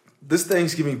 this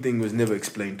Thanksgiving thing was never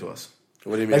explained to us.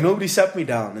 What do you Like mean? nobody sat me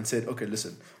down and said, "Okay,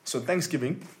 listen. So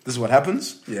Thanksgiving, this is what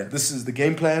happens. Yeah. This is the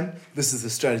game plan. This is the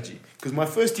strategy." Because my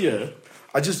first year,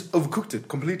 I just overcooked it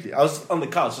completely. I was on the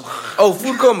couch. Oh,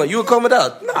 food coma. You were comed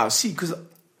out. Nah, see, because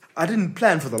I didn't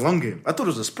plan for the long game. I thought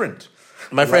it was a sprint.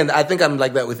 My friend, I think I'm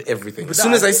like that with everything. But As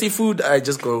soon as I- I see food, I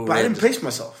just go. But I red. didn't pace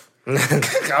myself.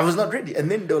 I was not ready.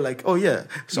 And then they were like, "Oh yeah."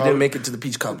 So You didn't make it to the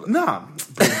peach cobbler. Nah,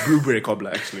 blueberry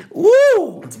cobbler actually.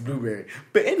 Woo! It's blueberry.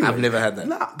 But anyway, I've never had that.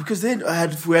 Nah, because then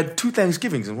we had 2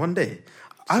 Thanksgivings in one day.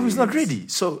 I was not ready,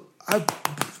 so I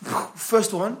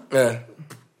first one Yeah.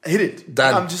 hit it.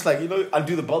 Done. I'm just like I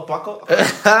do the belt buckle,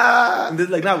 and then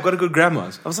like now I've got to go to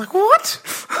grandma's. I was like, what?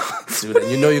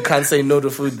 Dude, you know you can't say no to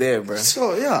food there, bro.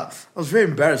 So yeah, I was very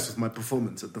embarrassed with my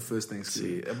performance at the first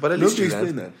Thanksgiving. See, but at least Nobody you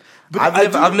explained learned. that.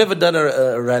 But I've never done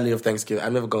a rally of Thanksgiving.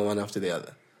 I've never gone one after the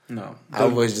other. No,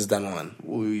 I've always just done one.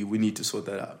 we need to sort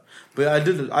that out. But I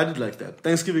did like that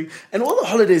Thanksgiving and all the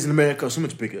holidays in America are so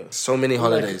much bigger. So many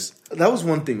holidays. Like, that was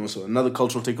one thing also. Another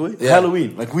cultural takeaway. Yeah.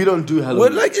 Halloween. Like we don't do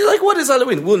Halloween. Well, like what is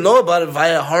Halloween? We'll know about it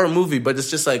via a horror movie, but it's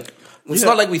just like It's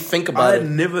not like we think about I'd it.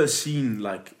 never seen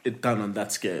like it done on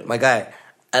that scale. My guy,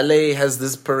 LA has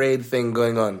this parade thing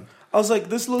going on. I was like,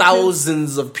 this little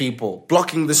Thousands of people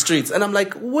blocking the streets. And I'm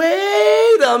like,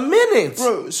 wait a minute.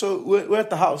 bro. So we're at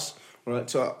the house, right?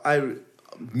 So I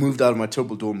moved out of my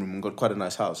terrible dorm room and got quite a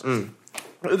nice house.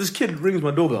 This kid rings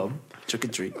my doorbell. Trick or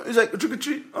treat. He's like, trick or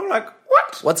treat. I'm like,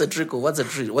 what? What's a trickle? What's a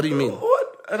treat? What do you mean?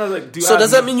 What? And I was like, So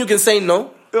does that mean you can say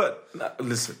no? Nah,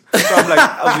 listen. So I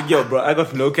was like, yo, bro, I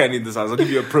got no candy in this house. I'll give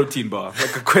you a protein bar,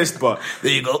 like a Quest bar.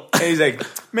 There you go. And he's like,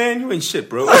 man, you ain't shit,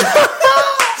 bro.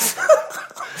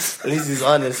 At least he's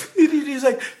honest. He's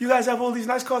like, you guys have all these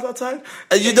nice cars outside?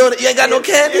 And you ain't got no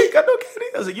candy? You ain't got no candy?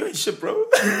 I was like, you ain't shit, bro.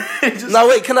 Now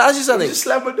wait, can I ask you something? Just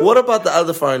slam my door. What about the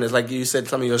other foreigners? Like you said,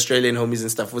 some of your Australian homies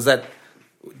and stuff.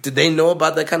 Did they know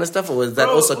about that kind of stuff, or was that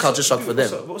also culture shock for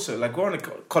them? Also, like we're on a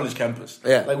college campus.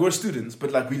 Yeah. Like we're students,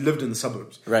 but like we lived in the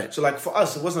suburbs. Right. So like for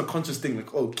us, it wasn't a conscious thing.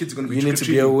 Like, oh, kids are gonna be. You need to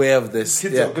be aware of this.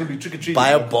 Kids are gonna be trick or treating. Buy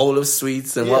a bowl of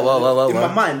sweets and In what.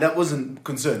 my mind, that wasn't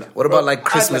concerned. What about, like,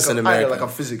 Christmas in I America? had like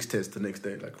a physics test the next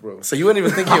day, like bro. So you weren't even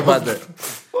thinking about that.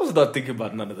 I was not thinking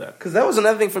about none of that. Because that was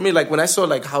another thing for me. Like when I saw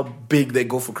like how big they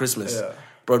go for Christmas. Yeah.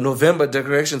 Bro, November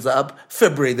decorations are up.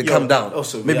 February they come down.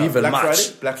 Also, maybe even Black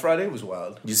March. Black Friday was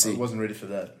wild. You see. I wasn't ready for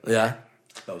that. Yeah.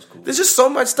 That was cool. There's just so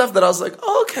much stuff that I was like,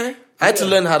 oh, okay. I had to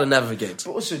learn how to navigate.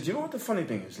 But also, do you know what the funny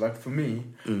thing is? Like for me,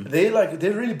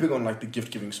 they're really big on like the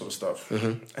gift giving sort of stuff,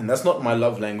 and that's not my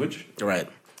love language. Right.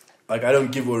 Like I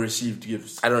don't give or receive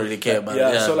gifts. I don't really care about Yeah,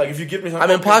 it. Yeah. so like if you give me something,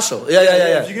 I'm impartial.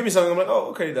 Yeah. If you give me something, I'm like,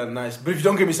 oh, okay, that's nice. But if you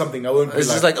don't give me something, I won't be It's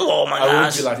just like, oh my I won't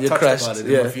gosh, be like you're touched crushed. about it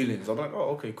Yeah. in my feelings. I'm like, oh,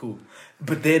 okay, cool.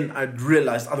 But then I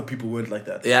realized other people weren't like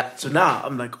that. Yeah. So now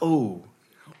I'm like, oh,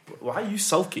 why are you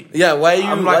sulking? Yeah, why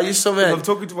I'm are you so mad? I'm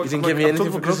talking to my You didn't I'm give me I'm anything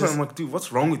talking for to my girlfriend, Christmas. I'm like, dude,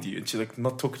 what's wrong with you? And she's like,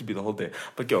 not talking to me the whole day.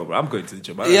 But yo, bro, I'm going to the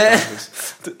gym. I don't Yeah. have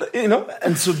this. You know,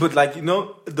 and so, but like, you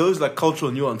know, those like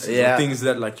cultural nuances, Yeah. are things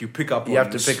that like you pick up on. You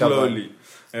have to pick up on. slowly.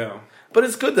 Yeah. But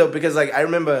it's good though, because like I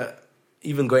remember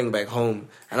even going back home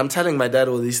and I'm telling my dad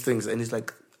all these things and he's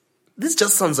like, this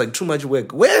just sounds like too much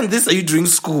work. Where in this are you doing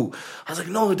school? I was like,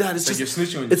 no, Dad, it's Like just you're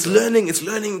snitching on it's yourself.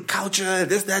 learning culture,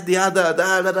 this, that, the other,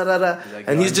 da. Like,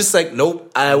 And he's just like,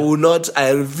 nope, I will not,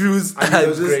 I refuse. I need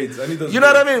those grades. I need those You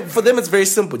know what grades. I mean? For them, it's very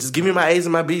simple. Just give me my A's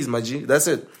and my B's, my G. That's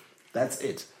it. That's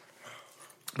it.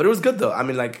 But it was good though. I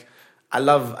mean, like, I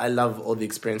love all the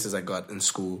experiences I got in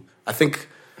school. I think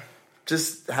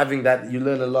just having that, you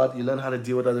learn a lot. You learn how to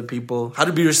deal with other people, how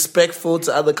to be respectful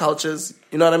to other cultures.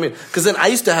 You know what I mean? Because then I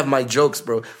used to have my jokes,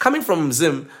 bro. Coming from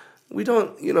Zim, we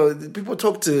don't, you know, people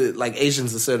talk to like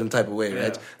Asians a certain type of way,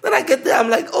 right? Then I get there, I'm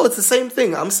like, oh, it's the same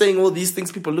thing. I'm saying all these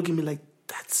things. People look at me like,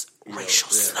 that's racial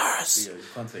slurs. Yeah, you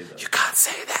can't say that. You can't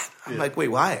say that. I'm like, wait,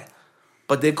 why?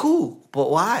 But they're cool. But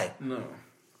why? No.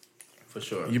 For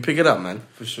sure. You pick it up, man.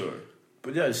 For sure.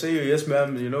 But yeah, say yes,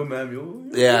 ma'am. You know, ma'am.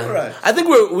 You're Yeah, all right. I think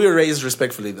we were raised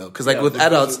respectfully though, because like Yeah, with because-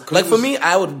 adults, because like for it's- me,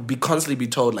 I would be constantly be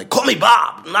told like, call me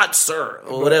Bob, not sir,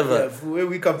 or whatever. Yeah, from where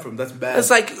we come from, that's bad.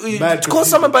 It's like you Mad call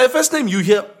someone by a first name, you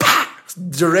hear pa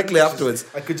directly afterwards.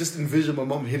 I could just envision my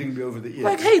mom hitting me over the ear.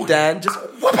 Like, hey Dan, just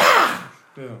whoop-ah.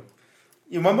 Yeah.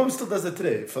 Yeah, my mom still does that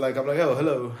today. For like, I'm like, oh,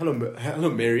 hello,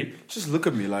 Mary. Just look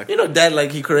at me like, You know, Dad, like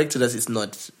he corrected us. It's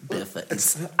not Bertha,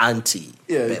 it's Auntie.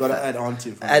 yeah, you Bertha. gotta add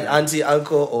auntie. in front Add of it. Auntie,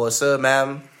 Uncle, or Sir,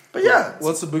 Ma'am. But yeah,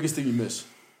 What's the biggest thing you miss?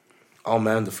 oh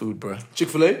man, the food, bro.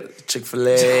 Chick-fil-A?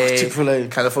 Chick-fil-A, Chick-fil-A.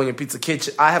 California Pizza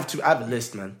Kitchen. I have a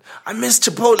list, man. I miss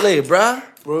Chipotle, bruh.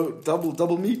 Bro,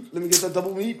 double meat. Let me get that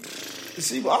double meat. You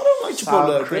see, but I don't like Sour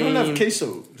Chipotle. They don't have cream.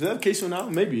 queso. Do they have queso now?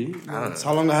 Maybe. That's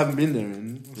how long I haven't been there.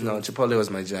 And No, Chipotle was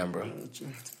my jam, bro.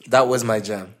 That was my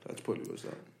jam. that's probably what's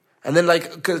that. And then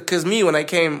like, cause me when I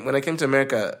came to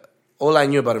America, all I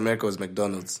knew about America was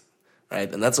McDonald's,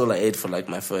 right? And that's all I ate for like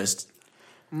my first.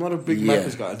 I'm not a big Yeah.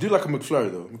 Macca's guy. I do like a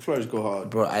McFlurry though. McFlurries go hard.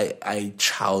 Bro, I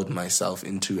chowed myself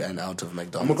into and out of I'm not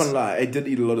McDonald's. gonna lie. I did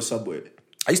eat a lot of Subway.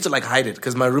 I used to like hide it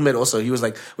because my roommate also, he was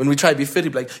like, when we tried to be fit, he'd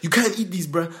be like, you can't eat these,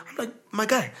 bro. I'm like, my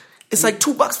guy, it's like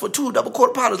 $2 for 2 double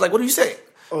quarter pounders. Like, what do you say?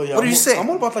 Oh yeah. What do you say? I'm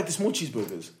all about like the small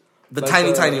cheeseburgers. The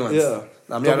Like, tiny ones. Yeah.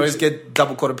 I mean, I always get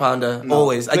double quarter pounder.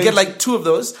 Always. I plain get like 2 of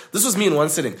those. This was me in one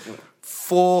sitting.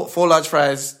 4 large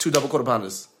fries, 2 double quarter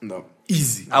pounders. No.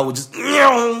 Easy. I would just Bro,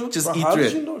 eat how through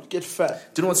did it. you not get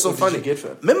fat? Do you know what's so Or did funny? you get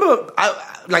fat? Remember,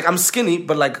 I'm skinny,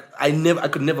 but like I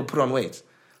could never put on weight.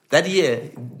 That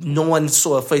year, no one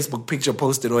saw a Facebook picture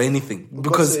posted or anything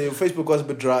because Facebook was a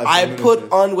bit dry. I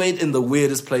put on weight in the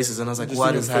weirdest places, and I was like, Just "What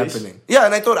in is your face? happening?" Yeah,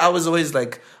 and I thought I was always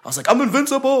like, "I'm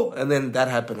invincible," and then that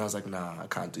happened. I was like, "Nah, I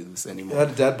can't do this You anymore." had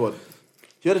a dad bod.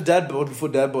 You had a dad bod before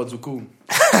dad bods were cool.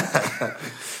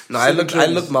 No, I look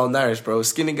malnourished, bro.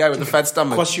 Skinny guy with a fat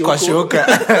stomach.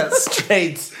 Kwashiorkor.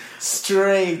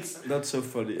 Straight. That's so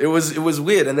funny. It was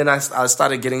weird, and then I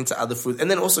started getting into other food, and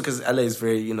then also because LA is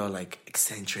very like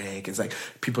eccentric. It's like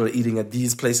people are eating at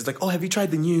these places. Like, oh, have you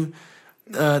tried the new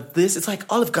this? It's like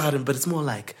Olive Garden, but it's more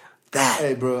like that.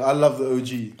 Hey, bro, I love the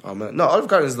OG. Oh man, no, Olive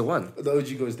Garden is the one. The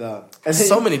OG goes down. And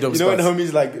so many dope You know spots. when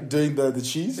homie's like doing the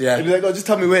cheese? Yeah. And he's like, oh, just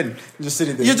tell me when. I'm just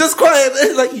sitting there. You're just quiet.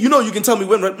 It's like you can tell me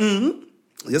when, right?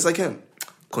 Mm-hmm. Yes, I can.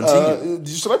 Continue.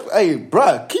 Hey,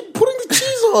 bruh, keep putting the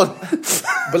cheese on.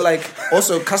 But like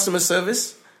also customer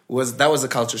service was a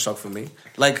culture shock for me.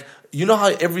 Like, you know how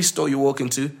every store you walk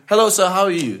into, hello sir, how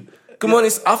are you? Good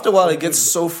morning. After a while it gets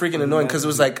so freaking annoying because it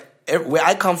was like where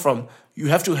I come from, you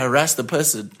have to harass the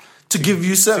person to give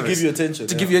you service. To give you attention.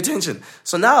 To give you attention.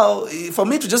 So now, for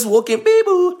me to just walk in,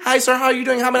 boo, hi sir, how are you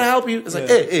doing? How may I help you? It's like,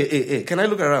 hey, can I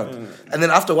look around? And then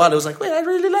after a while, it was like, wait, I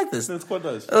really like this. That's quite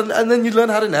nice. And then you learn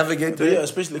how to navigate through Yeah, it.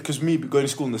 especially because me going to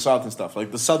school in the South and stuff,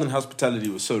 like the Southern hospitality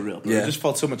was so real. Bro. Yeah. I just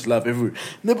felt so much love everywhere.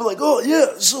 And they'd be like, oh,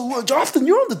 yeah, so Jonathan,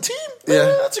 you're on the team? Yeah.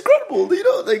 That's incredible. You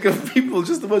know, like people,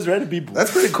 just the most random people.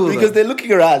 That's pretty cool, Because though. they're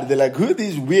looking around and they're like, who are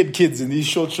these weird kids in these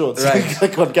short shorts? Right.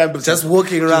 Like on campus. Just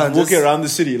walking around. Walking around the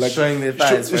city. Like showing their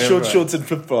thighs for short everyone. shorts and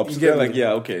flip flops. You They're get like, me?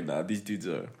 yeah, okay, nah, these dudes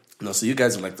are. No, so you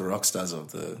guys are like the rock stars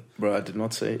of the... Bro, I did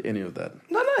not say any of that.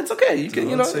 No, it's okay. You can, I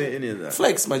didn't say any of that.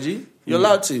 flex, my G. You're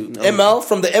allowed to. ML,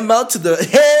 from the ML to the...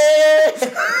 Hey!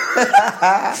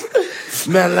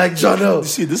 Man like Jono.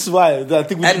 See, this is why I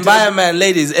think we need to- Admire man,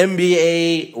 ladies.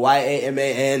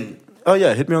 MBAYAMAN. Oh,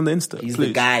 yeah, hit me on the Insta. He's please.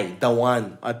 the guy, the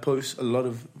one. I post a lot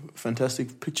of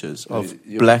fantastic pictures of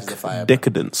Your black pictures are fire, bro.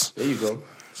 decadence. There you go.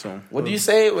 So, What do you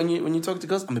say when you talk to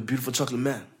girls? I'm a beautiful chocolate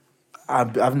man.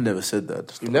 I've never said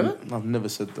that. You never? I've never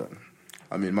said that.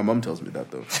 I mean, my mom tells me that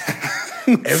though.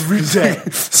 Every day.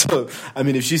 So, I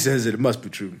mean, if she says it, it must be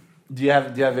true. Do you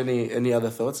have any other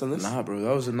thoughts on this? Nah, bro,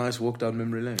 that was a nice walk down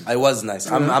memory lane. I was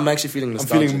nice. I'm actually feeling I'm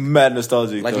nostalgic. feeling mad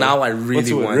nostalgic. Like though. now I really What's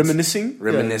the word? want... Reminiscing?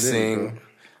 Reminiscing. Yeah, there you go.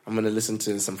 I'm going to listen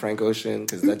to some Frank Ocean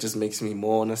because that just makes me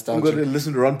more I'm nostalgic. going to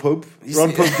listen to Ron Pope. You Ron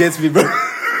see- Pope gets me, bro.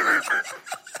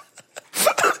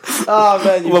 Oh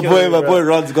man, my boy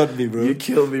Ron's got me, bro. You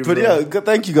killed me, But bro. yeah,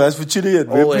 thank you guys for tuning in.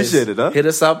 We Always. appreciate it, huh? Hit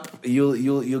us up.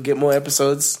 You'll get more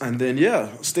episodes. And then, yeah,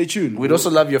 stay tuned. We'd also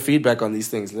love your feedback on these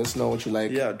things. Let us know what you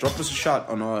like. Yeah, drop us a shot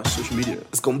on our social media.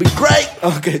 It's gonna be great.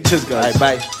 Okay, cheers, guys. All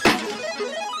right, bye.